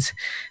 because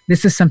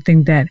this is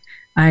something that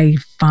I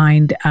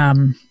find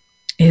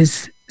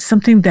is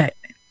something that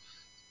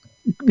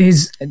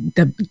is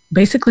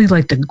basically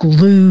like the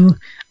glue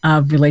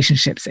of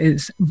relationships,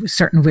 is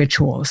certain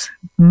rituals.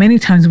 Many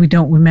times we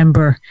don't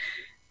remember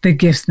the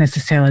gifts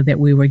necessarily that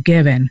we were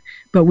given,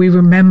 but we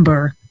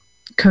remember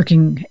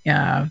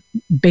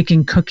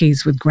baking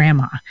cookies with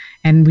grandma,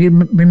 and we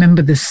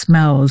remember the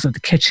smells of the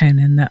kitchen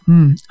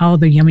and all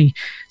the yummy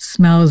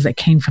smells that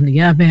came from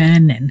the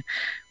oven, and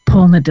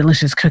pulling the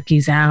delicious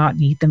cookies out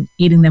and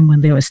eating them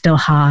when they were still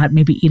hot,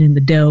 maybe eating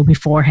the dough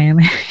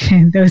beforehand,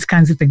 and those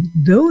kinds of things.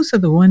 Those are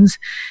the ones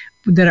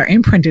that are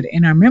imprinted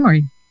in our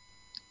memory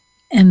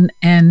and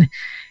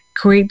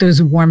create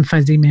those warm,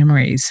 fuzzy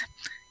memories.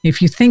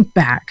 If you think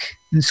back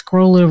and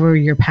scroll over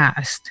your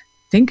past,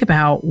 think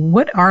about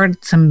what are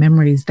some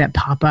memories that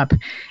pop up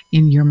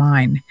in your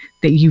mind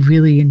that you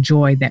really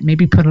enjoy, that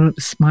maybe put a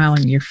smile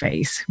on your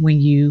face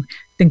when you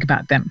think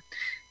about them.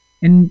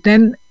 And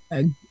then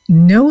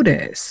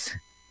notice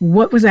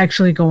what was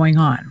actually going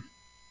on.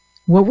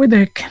 What were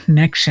the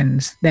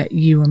connections that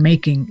you were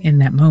making in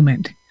that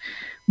moment?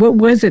 What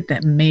was it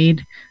that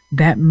made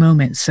that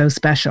moment so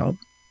special?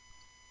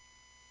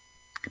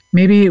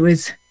 Maybe it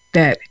was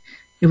that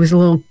it was a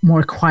little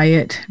more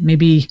quiet.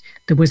 Maybe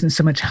there wasn't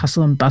so much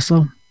hustle and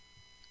bustle.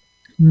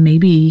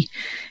 Maybe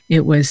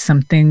it was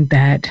something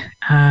that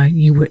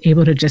you were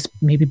able to just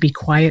maybe be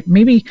quiet.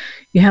 Maybe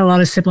you had a lot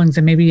of siblings,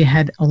 and maybe you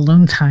had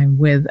alone time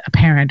with a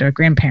parent or a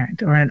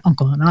grandparent or an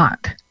uncle and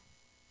aunt.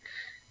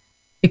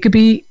 It could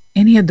be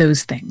any of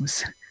those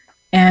things.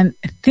 And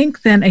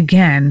think then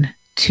again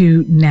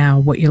to now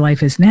what your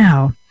life is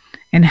now,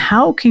 and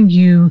how can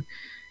you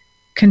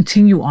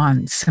continue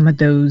on some of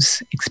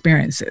those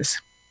experiences.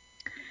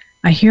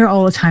 I hear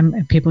all the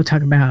time people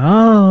talk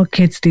about,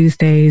 kids these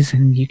days,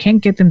 and you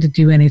can't get them to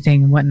do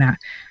anything and whatnot.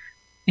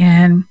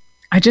 And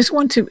I just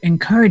want to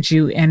encourage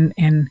you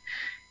and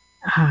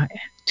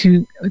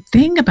to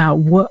think about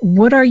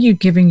what are you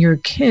giving your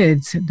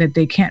kids that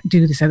they can't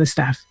do this other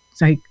stuff.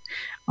 It's like,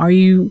 are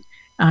you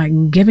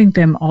giving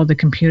them all the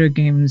computer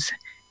games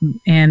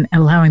and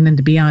allowing them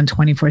to be on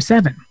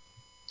 24/7?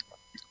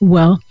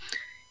 Well,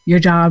 your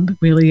job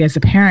really as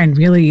a parent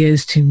really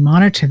is to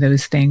monitor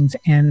those things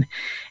and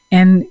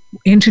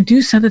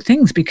introduce other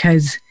things,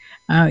 because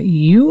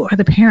you are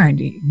the parent.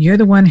 You're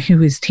the one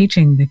who is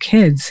teaching the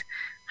kids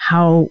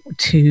how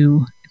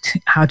to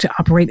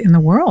operate in the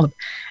world.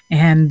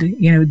 And,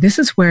 this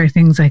is where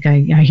things like I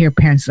hear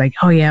parents like,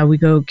 oh yeah, we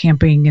go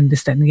camping and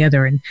this, that, and the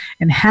other.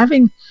 And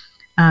having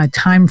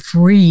time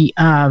free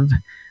of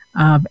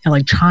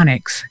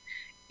electronics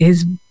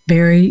is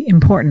very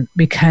important,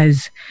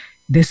 because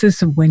this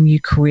is when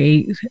you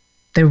create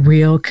the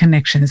real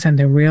connections and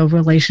the real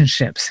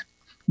relationships.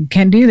 You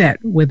can't do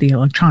that with the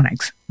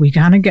electronics. We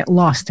kind of get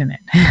lost in it.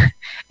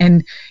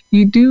 And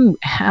we do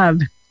have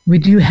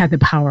the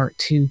power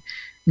to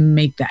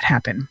make that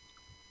happen.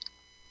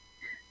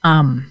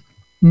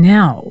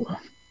 Now,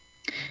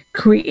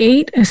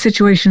 create a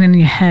situation in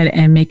your head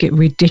and make it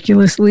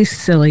ridiculously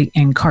silly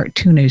and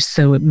cartoonish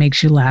so it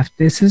makes you laugh.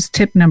 This is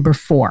tip number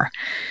 4.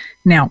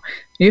 Now,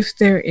 if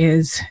there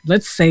is,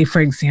 let's say, for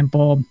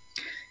example,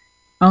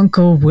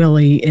 Uncle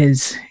Willie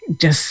is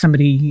just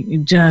somebody who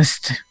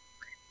just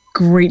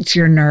grates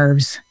your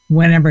nerves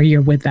whenever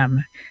you're with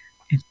them.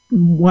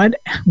 What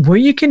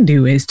you can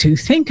do is to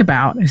think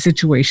about a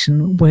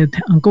situation with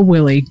Uncle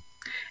Willie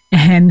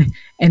and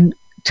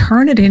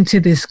turn it into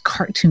this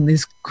cartoon,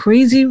 this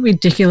crazy,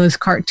 ridiculous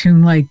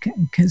cartoon-like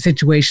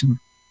situation.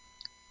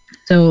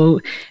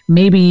 So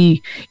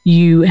maybe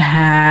you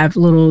have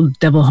little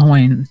devil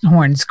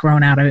horns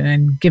grown out of it,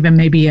 and give him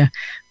maybe a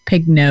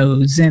pig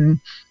nose and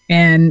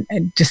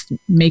just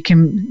make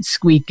him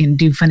squeak and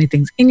do funny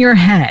things in your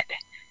head.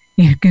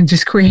 You can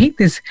just create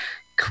this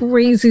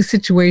crazy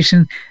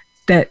situation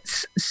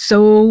that's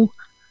so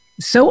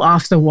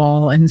off the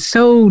wall and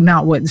so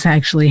not what's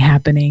actually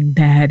happening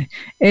that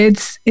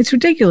it's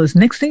ridiculous.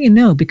 Next thing you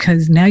know,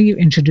 because now you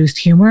introduced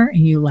humor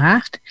and you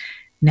laughed,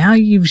 now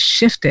you've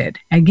shifted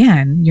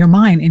again your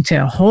mind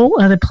into a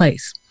whole other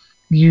place.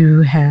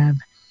 You have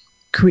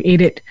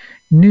created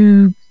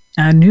new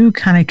a new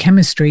kind of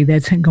chemistry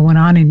that's going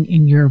on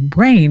in your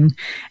brain,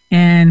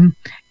 and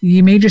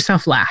you made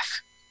yourself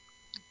laugh.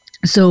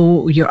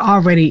 So you're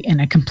already in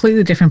a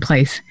completely different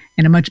place,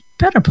 in a much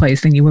better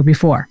place than you were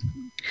before.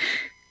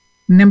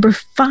 Number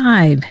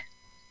 5,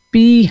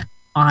 be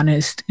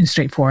honest and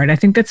straightforward. I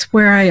think that's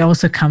where I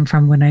also come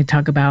from when I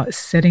talk about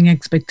setting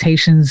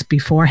expectations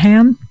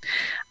beforehand.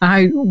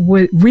 I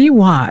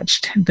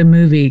rewatched the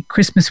movie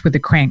Christmas with the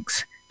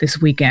Cranks this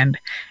weekend,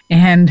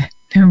 and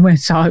I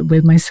saw it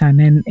with my son,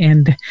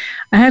 and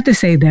I have to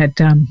say that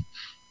the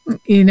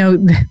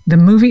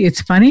movie,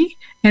 it's funny,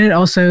 and it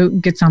also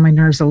gets on my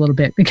nerves a little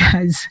bit,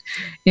 because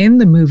in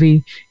the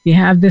movie you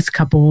have this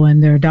couple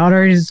and their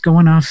daughter is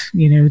going off,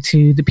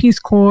 to the Peace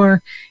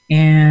Corps,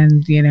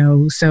 and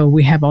so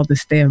we have all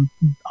this. They're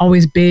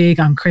always big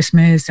on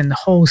Christmas, and the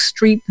whole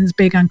street is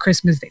big on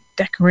Christmas. They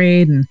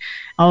decorate and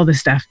all this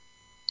stuff.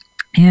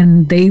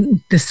 And they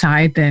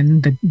decide,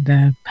 then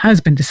the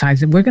husband decides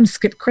that we're going to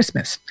skip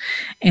Christmas.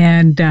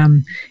 And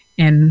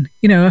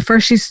at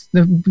first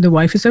the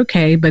wife is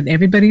okay, but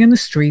everybody in the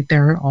street,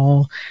 they're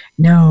all,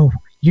 no,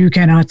 you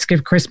cannot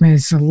skip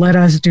Christmas. Let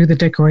us do the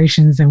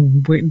decorations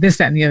and this,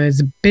 that, and the other.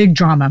 It's a big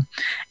drama.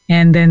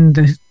 And then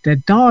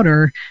the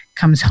daughter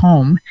comes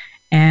home,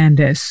 and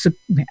a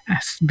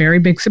very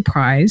big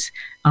surprise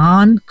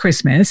on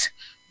Christmas.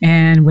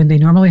 And when they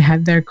normally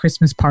had their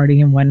Christmas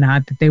party and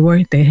whatnot, that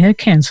they had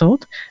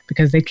canceled,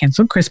 because they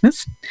canceled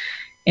Christmas,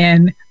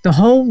 and the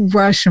whole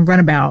rush and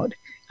runabout.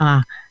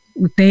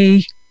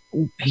 It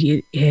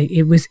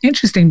was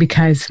interesting,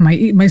 because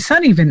my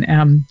son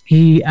even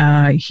he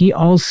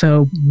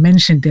also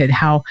mentioned it,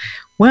 how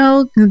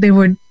well they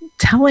were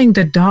telling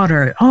the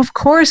daughter, oh, of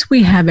course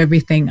we have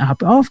everything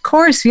up. Oh, of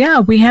course, yeah,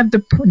 we have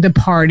the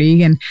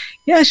party, and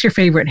yes, your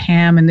favorite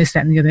ham and this,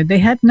 that, and the other. They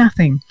had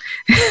nothing,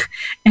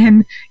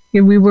 and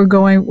we were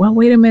going, well,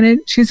 wait a minute,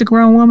 she's a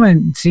grown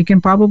woman. She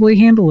can probably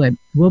handle it.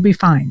 We'll be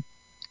fine.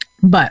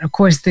 But of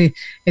course,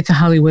 it's a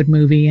Hollywood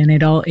movie, and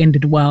it all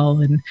ended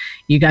well, and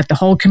you got the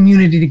whole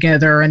community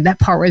together, and that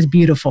part was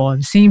beautiful.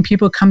 I've seen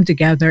people come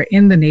together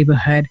in the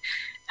neighborhood,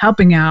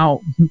 helping out,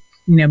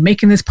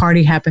 making this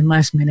party happen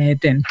last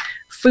minute, and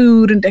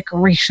food and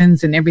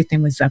decorations and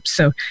everything was up.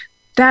 So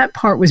that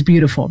part was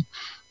beautiful.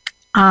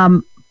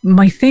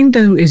 My thing,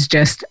 though, is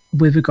just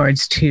with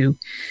regards to,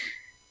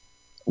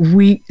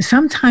 we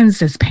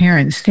sometimes as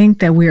parents think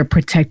that we are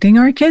protecting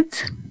our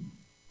kids,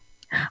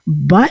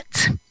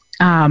 but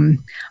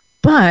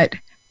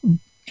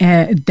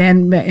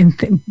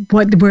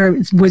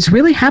what's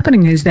really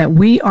happening is that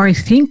we are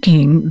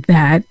thinking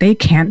that they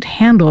can't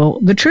handle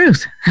the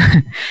truth,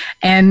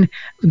 and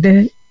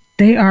they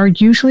are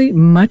usually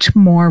much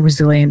more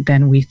resilient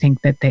than we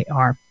think that they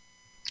are.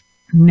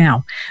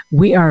 Now,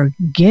 we are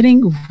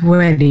getting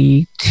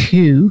ready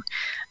to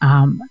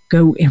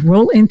go and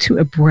roll into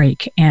a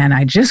break. And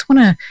I just want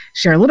to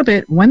share a little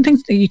bit, one thing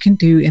that you can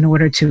do in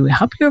order to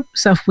help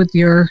yourself with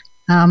your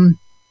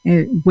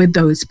with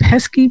those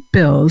pesky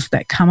bills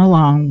that come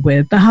along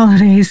with the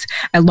holidays,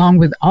 along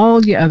with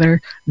all your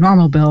other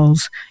normal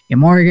bills, your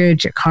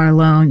mortgage, your car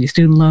loan, your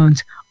student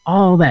loans,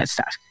 all that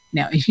stuff.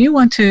 Now, if you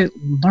want to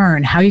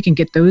learn how you can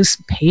get those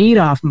paid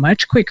off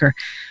much quicker,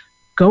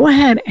 go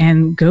ahead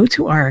and go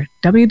to our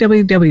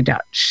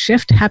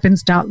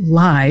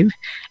www.shifthappens.live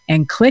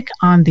and click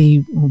on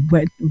the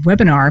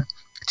webinar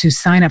to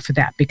sign up for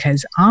that,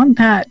 because on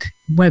that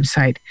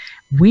website,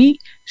 we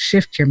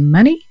shift your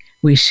money,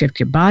 we shift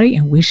your body,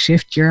 and we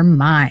shift your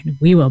mind.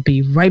 We will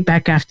be right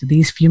back after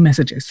these few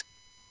messages.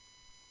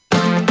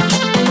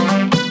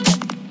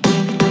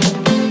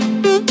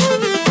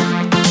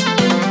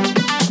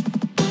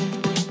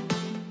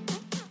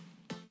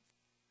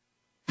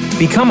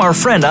 Become our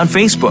friend on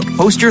Facebook.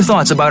 Post your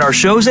thoughts about our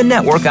shows and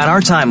network on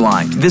our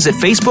timeline. Visit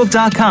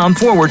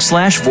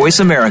facebook.com/Voice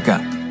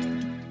America.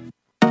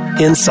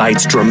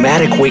 Insight's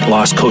dramatic weight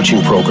loss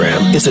coaching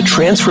program is a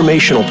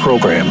transformational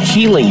program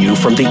healing you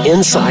from the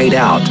inside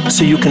out,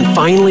 so you can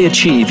finally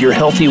achieve your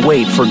healthy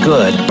weight for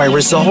good by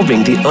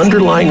resolving the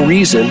underlying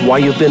reason why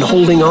you've been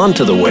holding on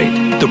to the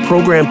weight. The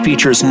program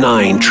features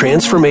 9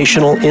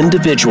 transformational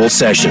individual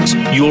sessions.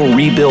 You'll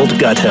rebuild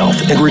gut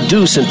health and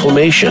reduce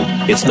inflammation.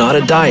 It's not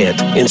a diet.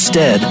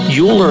 Instead,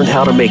 you'll learn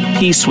how to make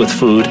peace with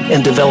food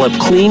and develop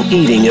clean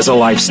eating as a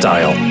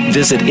lifestyle.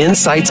 Visit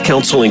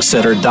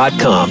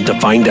InsightsCounselingCenter.com to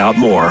find out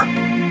more.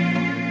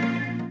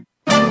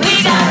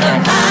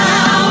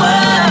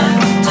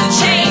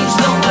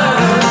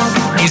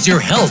 Is your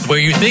health where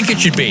you think it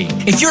should be?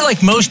 If you're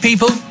like most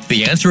people,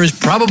 the answer is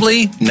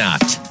probably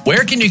not.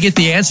 Where can you get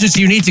the answers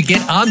you need to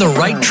get on the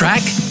right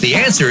track? The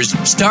answers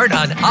start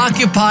on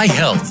Occupy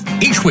Health.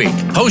 Each week,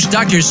 host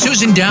Dr.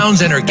 Susan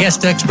Downs and her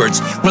guest experts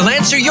will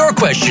answer your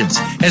questions,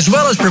 as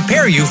well as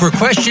prepare you for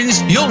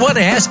questions you'll want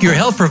to ask your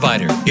health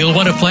provider. You'll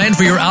want to plan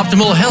for your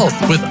optimal health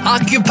with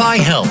Occupy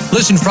Health.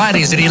 Listen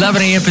Fridays at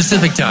 11 a.m.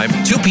 Pacific Time,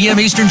 2 p.m.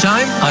 Eastern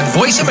Time on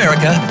Voice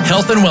America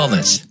Health and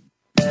Wellness.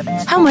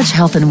 How much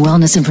health and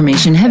wellness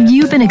information have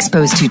you been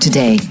exposed to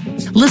today?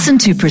 Listen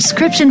to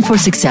Prescription for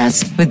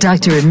Success with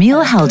Dr.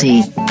 Emil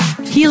Haldi.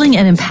 Healing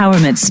and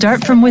empowerment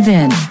start from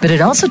within, but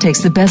it also takes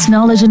the best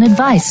knowledge and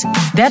advice.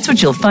 That's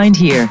what you'll find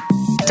here.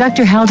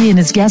 Dr. Haldy and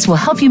his guests will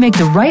help you make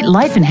the right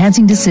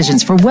life-enhancing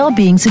decisions for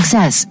well-being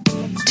success.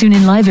 Tune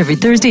in live every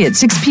Thursday at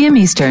 6 p.m.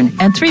 Eastern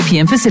and 3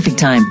 p.m. Pacific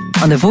Time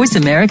on the Voice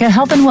America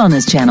Health and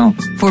Wellness channel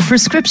for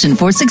Prescription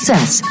for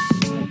Success.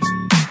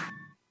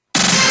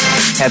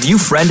 Have you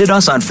friended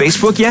us on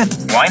Facebook yet?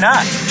 Why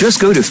not?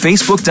 Just go to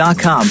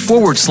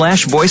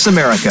facebook.com/Voice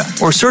America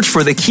or search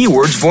for the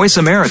keywords Voice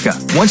America.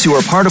 Once you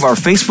are part of our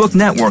Facebook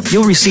network,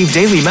 you'll receive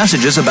daily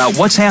messages about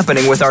what's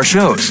happening with our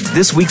shows,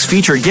 this week's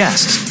featured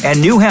guests,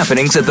 and new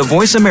happenings at the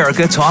Voice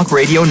America Talk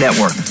Radio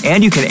Network.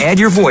 And you can add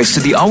your voice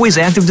to the always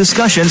active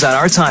discussions on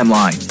our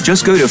timeline.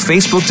 Just go to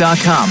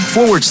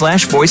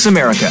facebook.com/Voice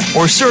America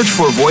or search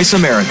for Voice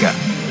America.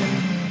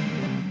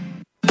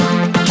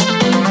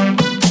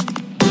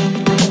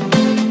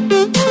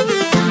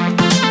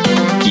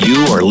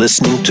 You are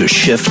listening to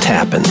Shift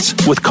Happens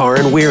with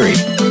Karen Weary.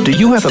 Do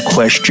you have a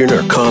question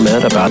or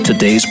comment about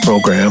today's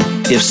program?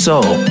 If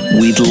so,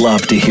 we'd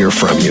love to hear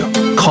from you.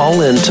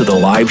 Call in to the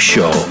live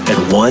show at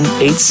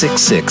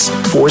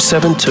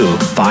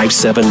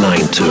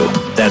 1-866-472-5792.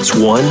 That's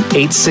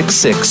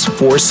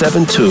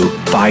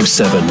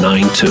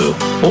 1-866-472-5792.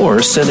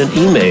 Or send an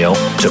email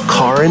to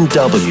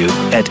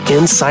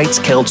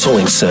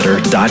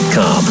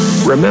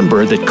KarenW@InsightsCounselingCenter.com.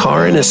 Remember that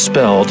Karen is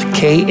spelled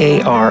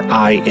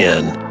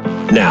Karin.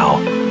 Now,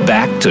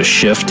 back to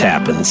Shift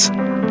Happens.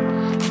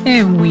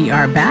 And we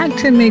are back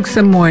to make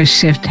some more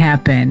shift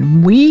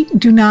happen. We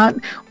do not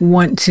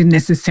want to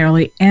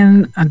necessarily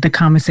end the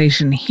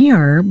conversation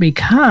here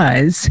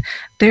because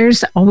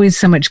there's always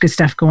so much good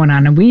stuff going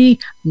on, and we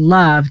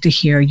love to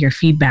hear your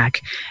feedback.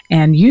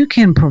 And you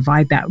can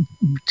provide that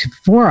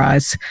for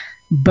us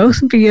both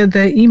via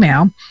the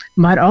email,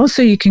 but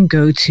also you can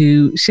go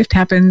to Shift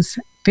Happens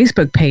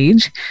Facebook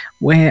page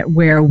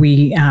where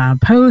we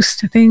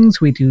post things.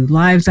 We do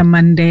lives on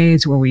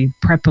Mondays where we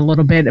prep a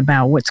little bit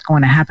about what's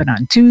going to happen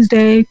on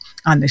Tuesday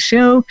on the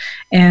show.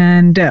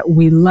 And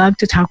we love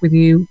to talk with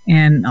you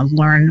and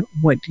learn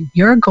what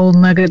your gold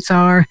nuggets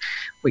are,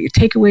 what your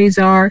takeaways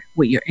are,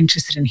 what you're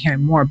interested in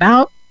hearing more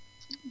about.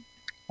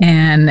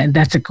 And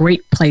that's a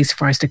great place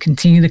for us to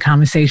continue the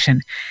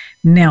conversation.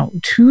 Now,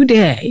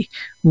 today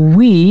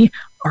we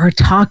are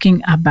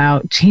talking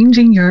about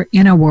changing your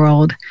inner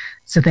world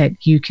so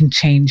that you can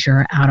change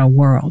your outer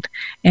world.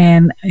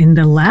 And in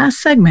the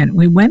last segment,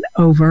 I went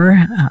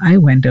over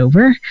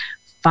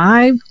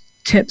 5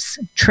 tips,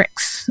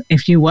 tricks,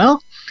 if you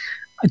will,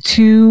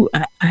 to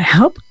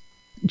help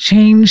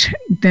change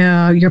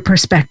your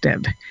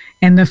perspective.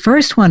 And the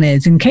first one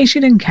is, in case you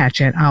didn't catch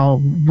it,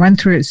 I'll run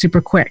through it super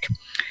quick,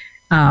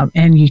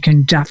 and you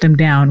can jot them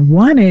down.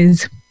 One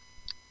is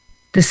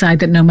decide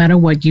that no matter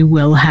what, you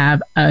will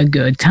have a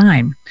good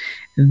time.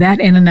 That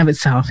in and of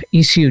itself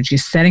is huge. You're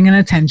setting an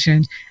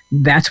intention.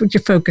 That's what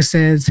your focus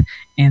is.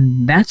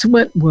 And that's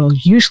what will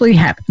usually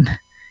happen.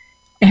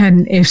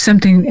 And if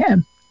something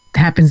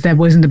happens that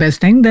wasn't the best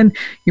thing, then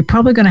you're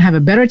probably going to have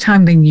a better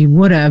time than you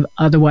would have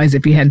otherwise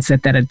if you hadn't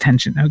set that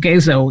intention. Okay,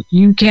 so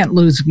you can't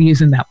lose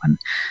using that one.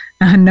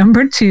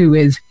 Number 2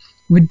 is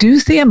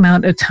reduce the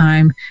amount of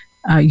time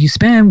you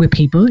spend with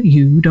people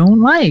you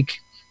don't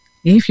like.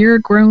 If you're a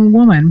grown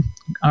woman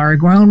or a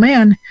grown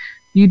man,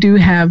 you do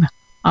have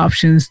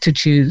options to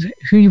choose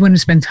who you want to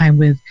spend time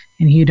with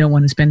and who you don't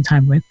want to spend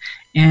time with.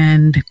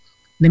 And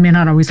they may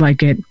not always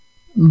like it,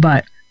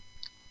 but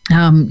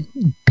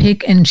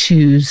pick and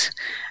choose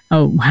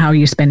how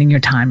you're spending your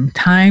time.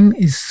 Time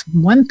is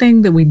one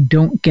thing that we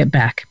don't get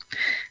back.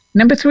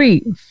 Number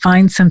 3,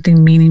 find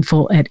something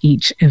meaningful at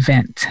each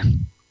event.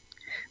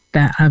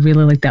 That I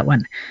really like that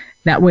one.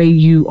 That way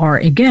you are,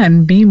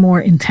 again, be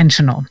more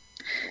intentional.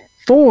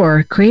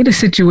 4, create a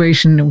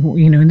situation,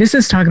 and this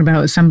is talking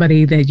about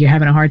somebody that you're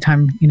having a hard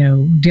time,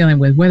 dealing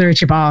with, whether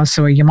it's your boss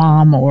or your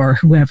mom or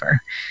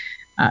whoever.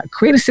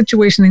 Create a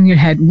situation in your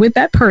head with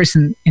that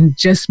person and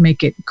just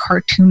make it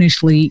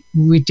cartoonishly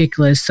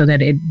ridiculous so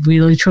that it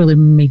really, truly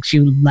makes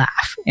you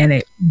laugh. And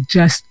it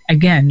just,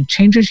 again,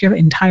 changes your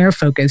entire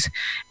focus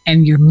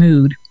and your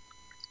mood.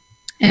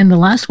 And the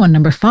last one,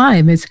 number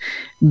 5, is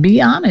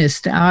be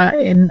honest.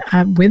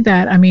 With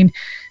that,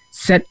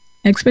 set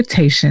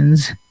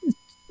expectations.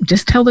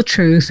 Just tell the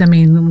truth.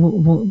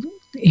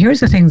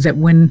 Here's the things that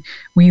when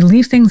you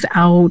leave things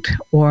out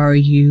or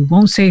you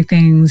won't say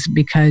things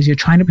because you're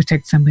trying to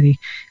protect somebody,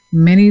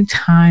 many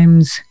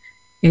times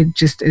it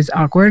just is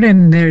awkward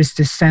and there's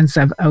this sense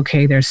of,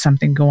 okay, there's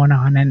something going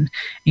on, and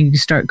you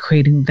start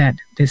creating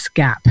this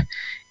gap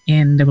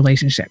in the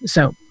relationship.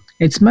 So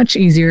it's much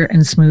easier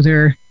and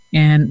smoother,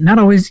 and not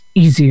always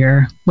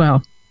easier.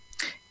 Well,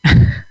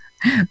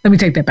 let me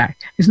take that back.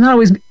 It's not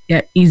always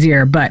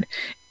easier, but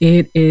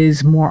it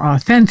is more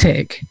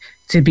authentic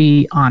to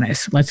be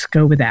honest. Let's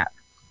go with that.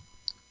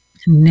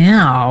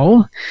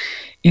 Now,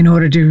 in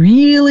order to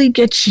really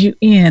get you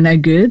in a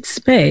good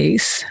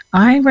space,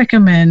 I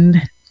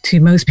recommend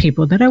to most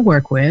people that I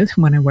work with,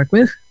 when I work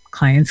with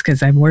clients,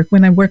 because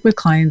when I work with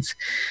clients,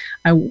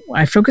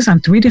 I focus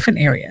on 3 different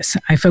areas.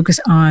 I focus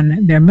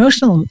on their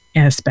emotional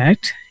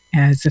aspect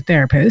as a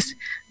therapist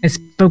is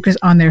focus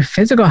on their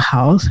physical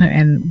health,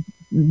 and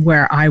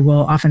where I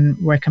will often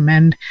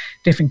recommend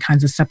different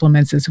kinds of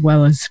supplements as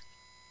well as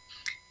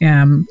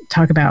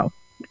talk about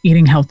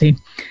eating healthy.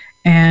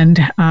 And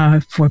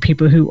for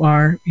people who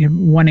are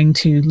wanting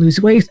to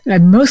lose weight,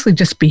 mostly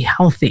just be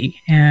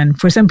healthy. And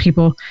for some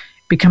people,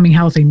 becoming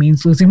healthy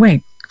means losing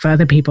weight. For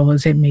other people,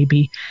 it may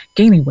be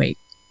gaining weight.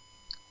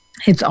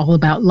 It's all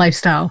about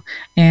lifestyle.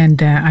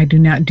 And I do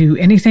not do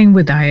anything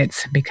with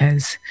diets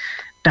because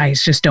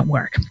diets just don't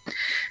work.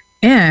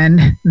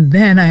 And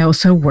then I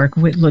also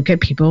look at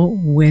people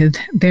with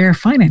their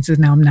finances.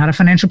 Now, I'm not a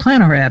financial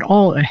planner at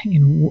all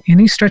in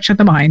any stretch of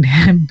the mind,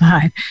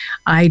 but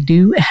I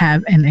do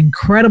have an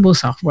incredible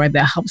software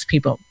that helps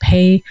people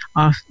pay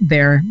off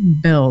their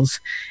bills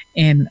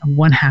in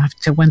 1/2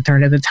 to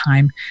 1/3 of the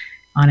time,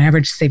 on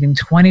average saving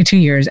 22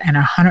 years and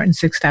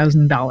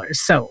 $106,000.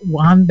 So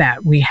on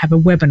that, we have a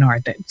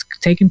webinar that's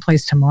taking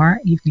place tomorrow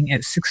evening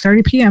at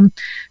 6:30 p.m.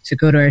 So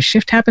go to our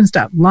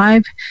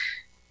shifthappens.live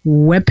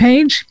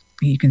webpage.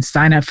 You can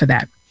sign up for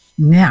that.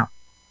 Now,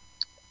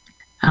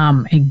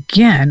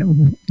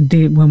 again,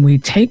 when we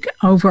take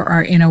over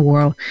our inner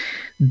world,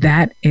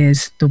 that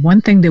is the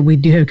one thing that we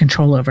do have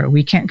control over.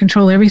 We can't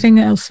control everything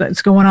else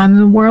that's going on in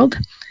the world.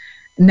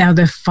 Now,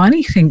 the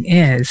funny thing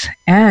is,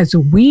 as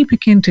we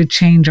begin to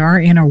change our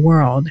inner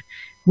world,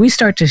 we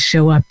start to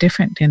show up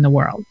different in the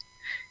world.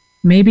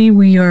 Maybe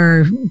we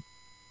are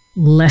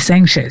less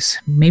anxious.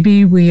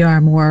 Maybe we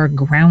are more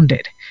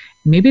grounded.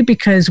 Maybe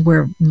because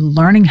we're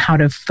learning how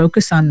to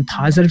focus on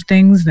positive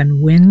things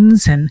than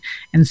wins and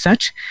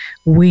such,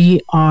 we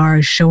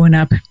are showing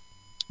up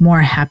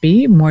more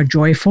happy, more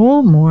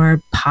joyful,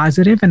 more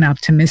positive and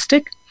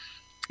optimistic.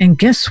 And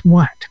guess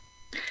what?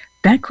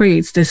 That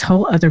creates this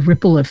whole other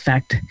ripple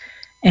effect.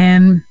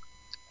 And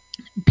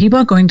people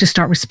are going to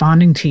start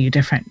responding to you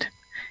different.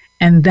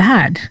 And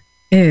that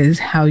is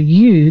how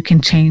you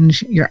can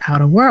change your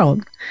outer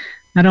world.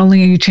 Not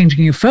only are you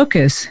changing your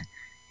focus,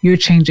 you're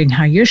changing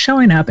how you're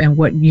showing up and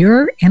what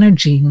your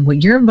energy and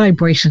what your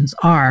vibrations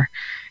are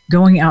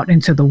going out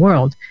into the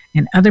world.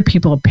 And other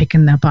people are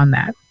picking up on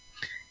that,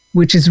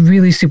 which is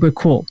really super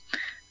cool.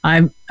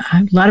 A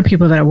lot of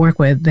people that I work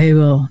with, they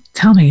will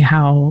tell me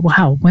how,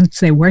 wow, once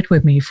they worked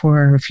with me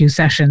for a few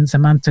sessions, a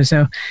month or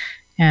so,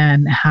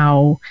 and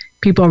how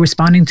people are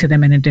responding to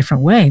them in a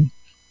different way.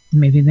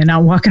 Maybe they're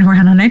not walking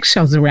around on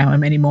eggshells around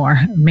them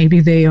anymore. Maybe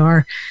they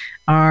are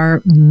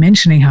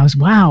mentioning how,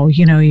 wow,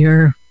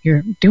 you're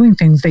doing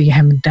things that you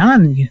haven't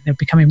done. They're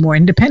becoming more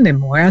independent,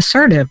 more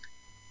assertive.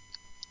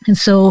 And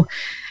so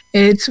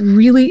it's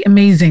really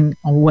amazing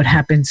what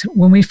happens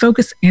when we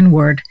focus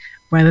inward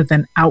rather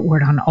than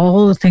outward on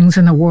all the things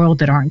in the world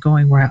that aren't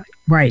going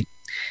right.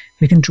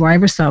 We can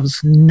drive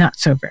ourselves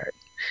nuts over it.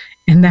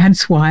 And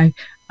that's why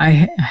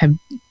I have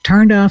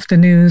turned off the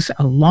news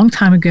a long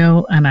time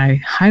ago, and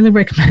I highly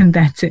recommend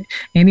that to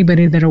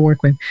anybody that I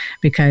work with,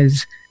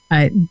 because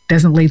it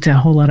doesn't lead to a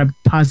whole lot of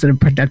positive,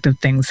 productive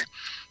things.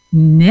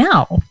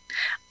 Now,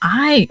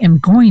 I am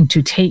going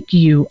to take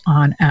you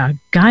on a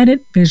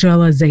guided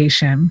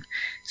visualization.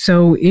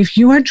 So if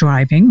you are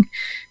driving,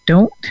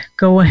 don't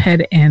go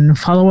ahead and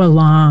follow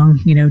along,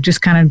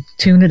 just kind of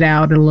tune it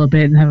out a little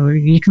bit.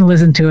 You can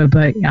listen to it,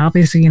 but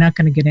obviously you're not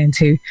going to get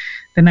into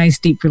the nice,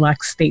 deep,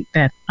 relaxed state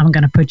that I'm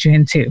going to put you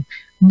into.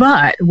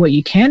 But what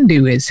you can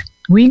do is,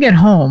 when you get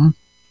home,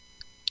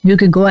 you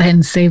can go ahead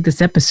and save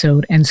this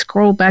episode and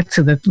scroll back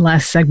to the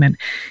last segment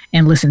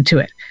and listen to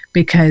it,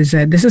 because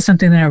this is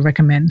something that I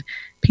recommend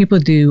people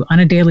do on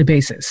a daily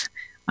basis.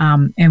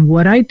 And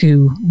what I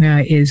do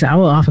is I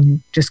will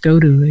often just go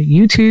to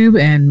YouTube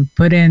and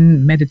put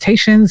in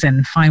meditations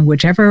and find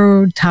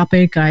whichever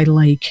topic I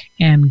like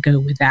and go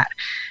with that.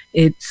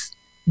 It's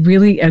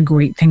really a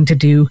great thing to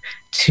do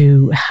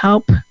to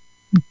help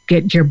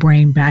get your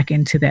brain back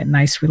into that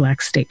nice,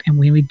 relaxed state. And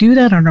when we do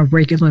that on a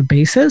regular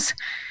basis,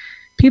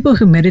 people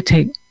who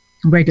meditate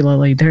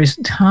regularly, there's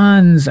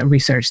tons of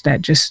research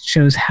that just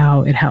shows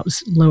how it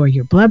helps lower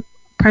your blood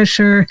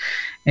pressure,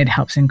 it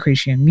helps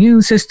increase your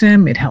immune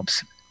system, it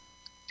helps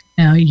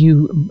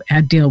you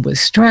deal with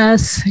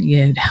stress,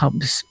 it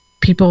helps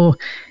people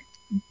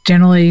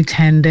generally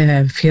tend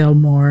to feel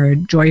more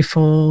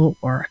joyful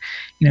or,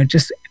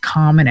 just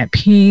calm and at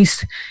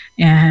peace.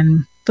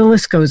 And the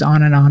list goes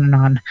on and on and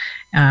on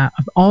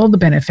of all the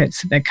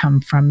benefits that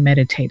come from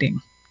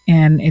meditating.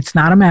 And it's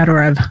not a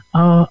matter of,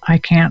 oh, I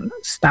can't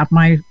stop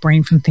my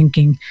brain from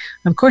thinking.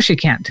 Of course you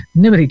can't.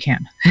 Nobody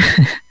can.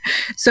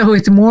 So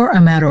it's more a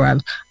matter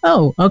of,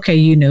 oh, okay,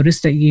 you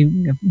noticed that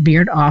you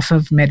veered off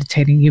of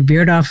meditating. You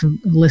veered off of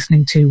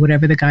listening to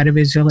whatever the guided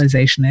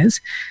visualization is.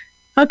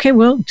 Okay,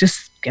 well,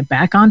 just get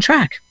back on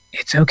track.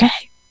 It's okay.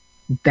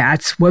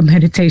 That's what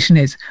meditation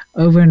is,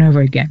 over and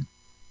over again.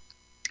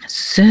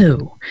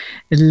 So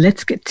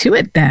let's get to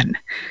it then.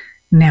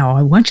 Now,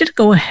 I want you to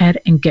go ahead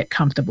and get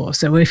comfortable.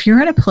 So if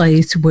you're in a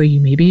place where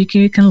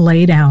you can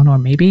lay down, or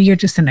maybe you're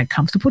just in a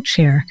comfortable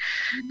chair,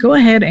 go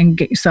ahead and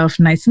get yourself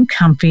nice and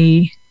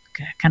comfy.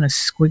 Kind of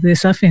squiggle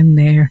yourself in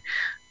there.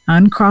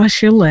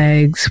 Uncross your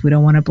legs. We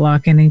don't want to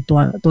block any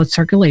blood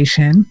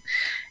circulation.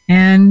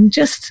 And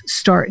just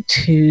start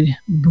to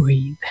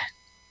breathe.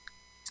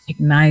 Take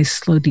a nice,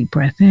 slow, deep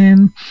breath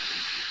in.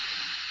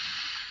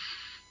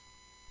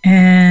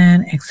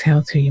 And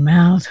exhale through your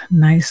mouth.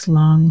 Nice,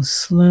 long,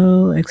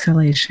 slow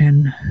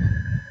exhalation.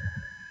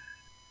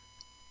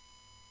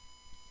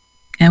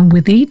 And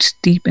with each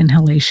deep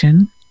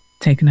inhalation,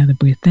 take another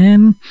breath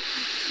in.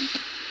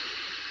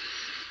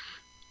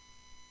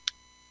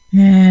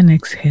 And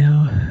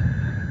exhale.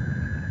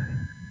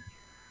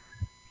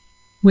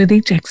 With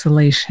each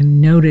exhalation,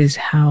 notice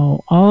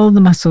how all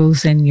the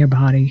muscles in your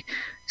body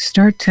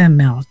start to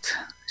melt,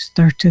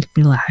 start to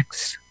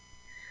relax.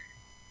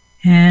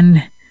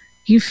 And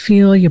you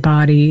feel your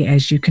body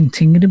as you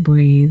continue to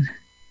breathe.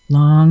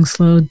 Long,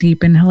 slow,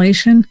 deep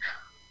inhalation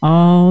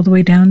all the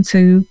way down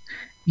to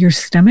your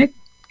stomach,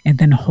 and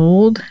then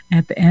hold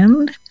at the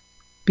end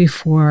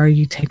before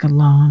you take a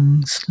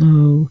long,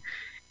 slow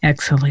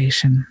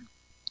exhalation.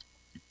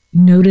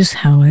 Notice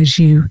how as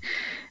you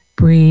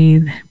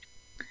breathe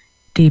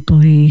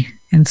deeply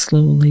and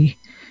slowly,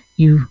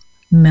 you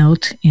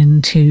melt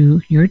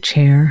into your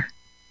chair,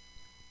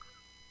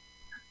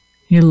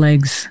 your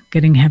legs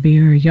getting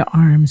heavier, your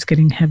arms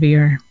getting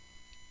heavier.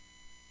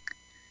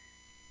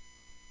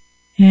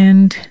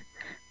 And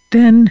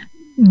then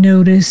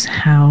notice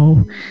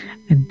how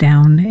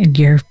down at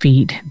your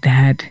feet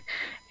that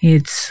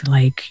it's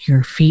like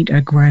your feet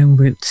are growing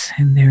roots,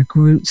 and their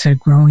roots are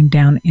growing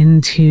down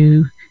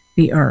into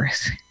the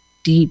earth,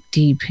 deep,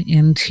 deep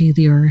into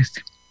the earth.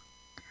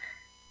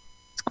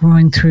 It's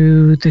growing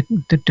through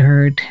the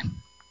dirt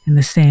and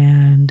the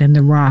sand and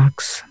the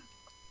rocks,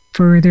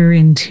 further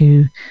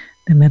into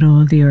the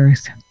middle of the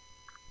earth.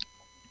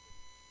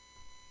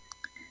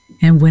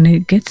 And when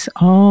it gets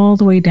all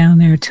the way down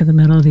there to the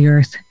middle of the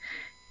earth,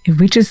 it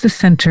reaches the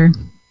center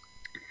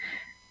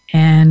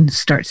and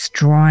starts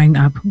drawing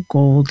up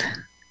gold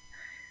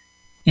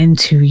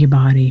into your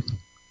body.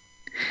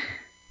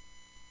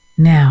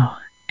 Now,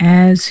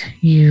 as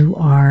you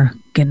are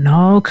getting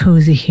all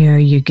cozy here,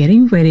 you're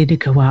getting ready to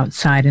go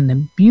outside in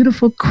the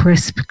beautiful,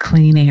 crisp,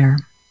 clean air.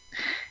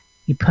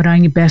 You put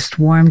on your best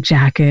warm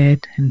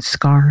jacket and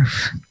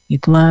scarf, your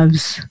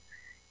gloves,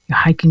 your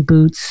hiking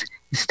boots.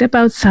 You step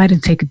outside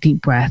and take a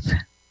deep breath.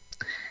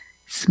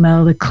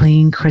 Smell the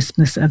clean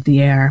crispness of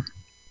the air.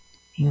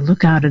 You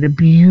look out at a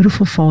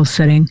beautiful fall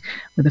setting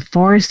with a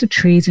forest of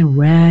trees in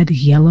red,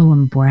 yellow,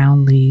 and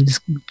brown leaves.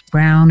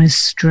 Brown is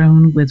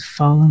strewn with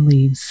fallen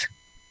leaves.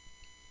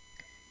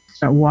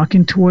 Start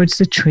walking towards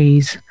the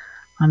trees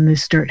on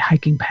this dirt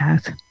hiking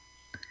path. It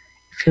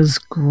feels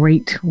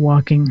great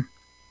walking.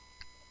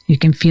 You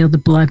can feel the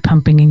blood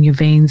pumping in your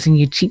veins and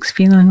your cheeks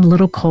feeling a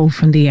little cold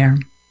from the air.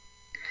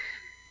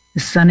 The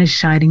sun is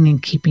shining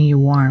and keeping you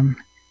warm.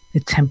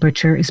 The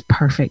temperature is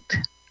perfect.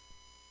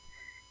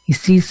 You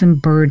see some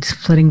birds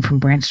flitting from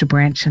branch to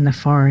branch in the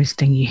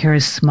forest, and you hear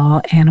a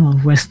small animal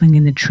rustling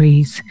in the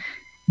trees,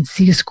 and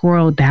see a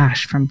squirrel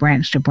dash from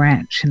branch to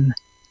branch and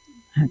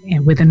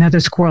with another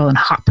squirrel in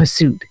hot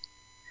pursuit.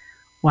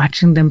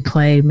 Watching them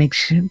play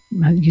makes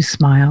you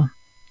smile.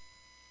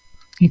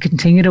 You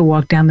continue to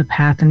walk down the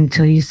path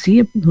until you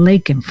see a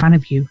lake in front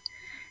of you.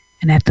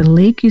 And at the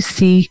lake, you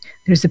see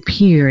there's a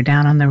pier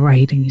down on the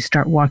right, and you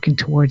start walking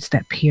towards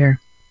that pier.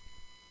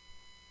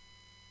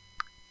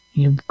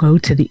 You go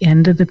to the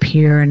end of the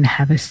pier and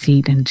have a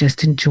seat and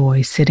just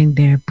enjoy sitting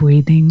there,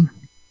 breathing.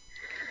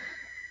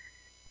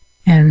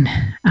 And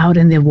out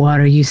in the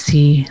water, you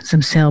see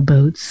some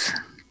sailboats.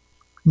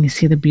 And you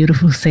see the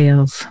beautiful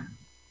sails.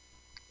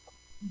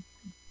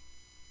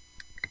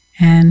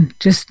 And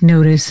just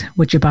notice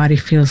what your body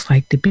feels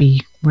like to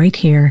be right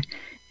here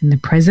in the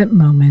present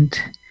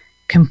moment,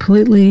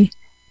 completely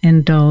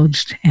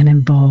indulged and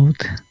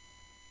involved.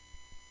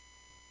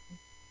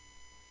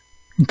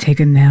 And take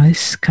a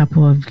nice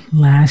couple of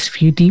last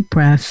few deep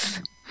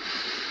breaths.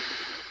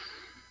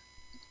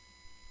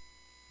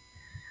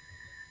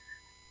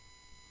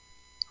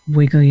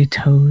 Wiggle your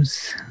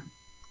toes.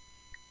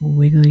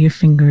 Wiggle your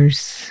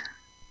fingers.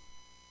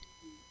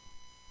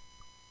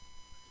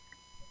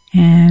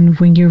 And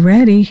when you're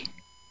ready,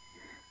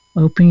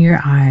 open your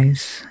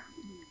eyes.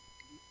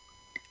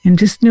 And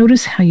just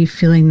notice how you're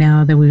feeling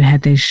now that we've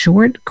had this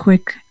short,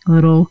 quick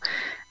little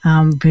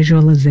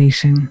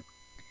visualization.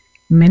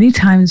 Many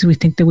times we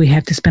think that we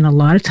have to spend a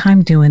lot of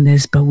time doing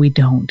this, but we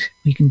don't.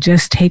 We can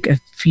just take a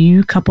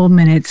couple of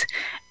minutes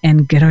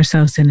and get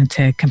ourselves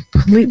into a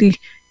completely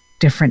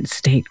different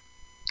state.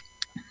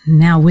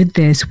 Now with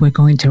this, we're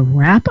going to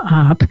wrap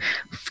up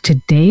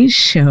today's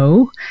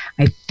show.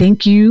 I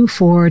thank you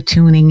for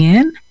tuning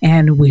in,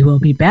 and we will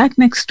be back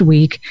next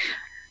week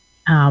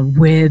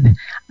with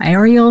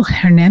Ariel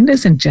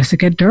Hernandez and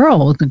Jessica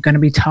Durrell. They're going to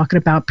be talking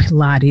about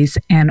Pilates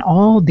and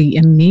all the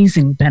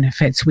amazing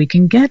benefits we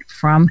can get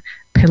from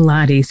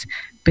Pilates.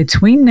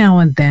 Between now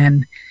and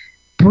then,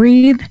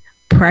 breathe,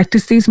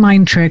 practice these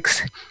mind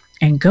tricks,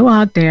 and go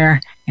out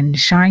there and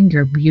shine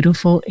your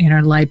beautiful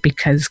inner light,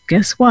 because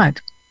guess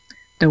what?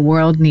 The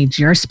world needs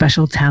your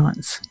special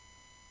talents.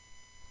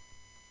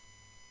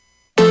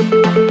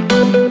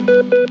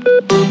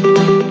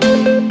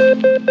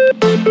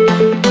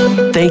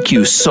 Thank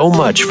you so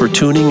much for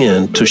tuning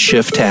in to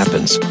Shift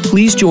Happens.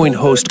 Please join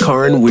host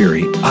Karen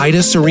Weary,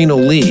 Ida Serena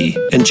Lee,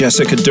 and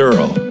Jessica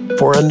Durrell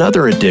for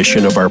another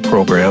edition of our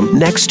program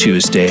next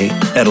Tuesday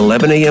at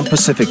 11 a.m.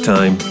 Pacific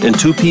Time and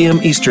 2 p.m.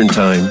 Eastern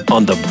Time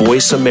on the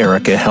Voice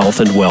America Health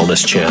and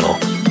Wellness Channel.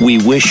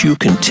 We wish you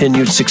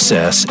continued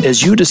success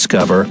as you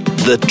discover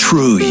the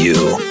true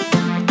you.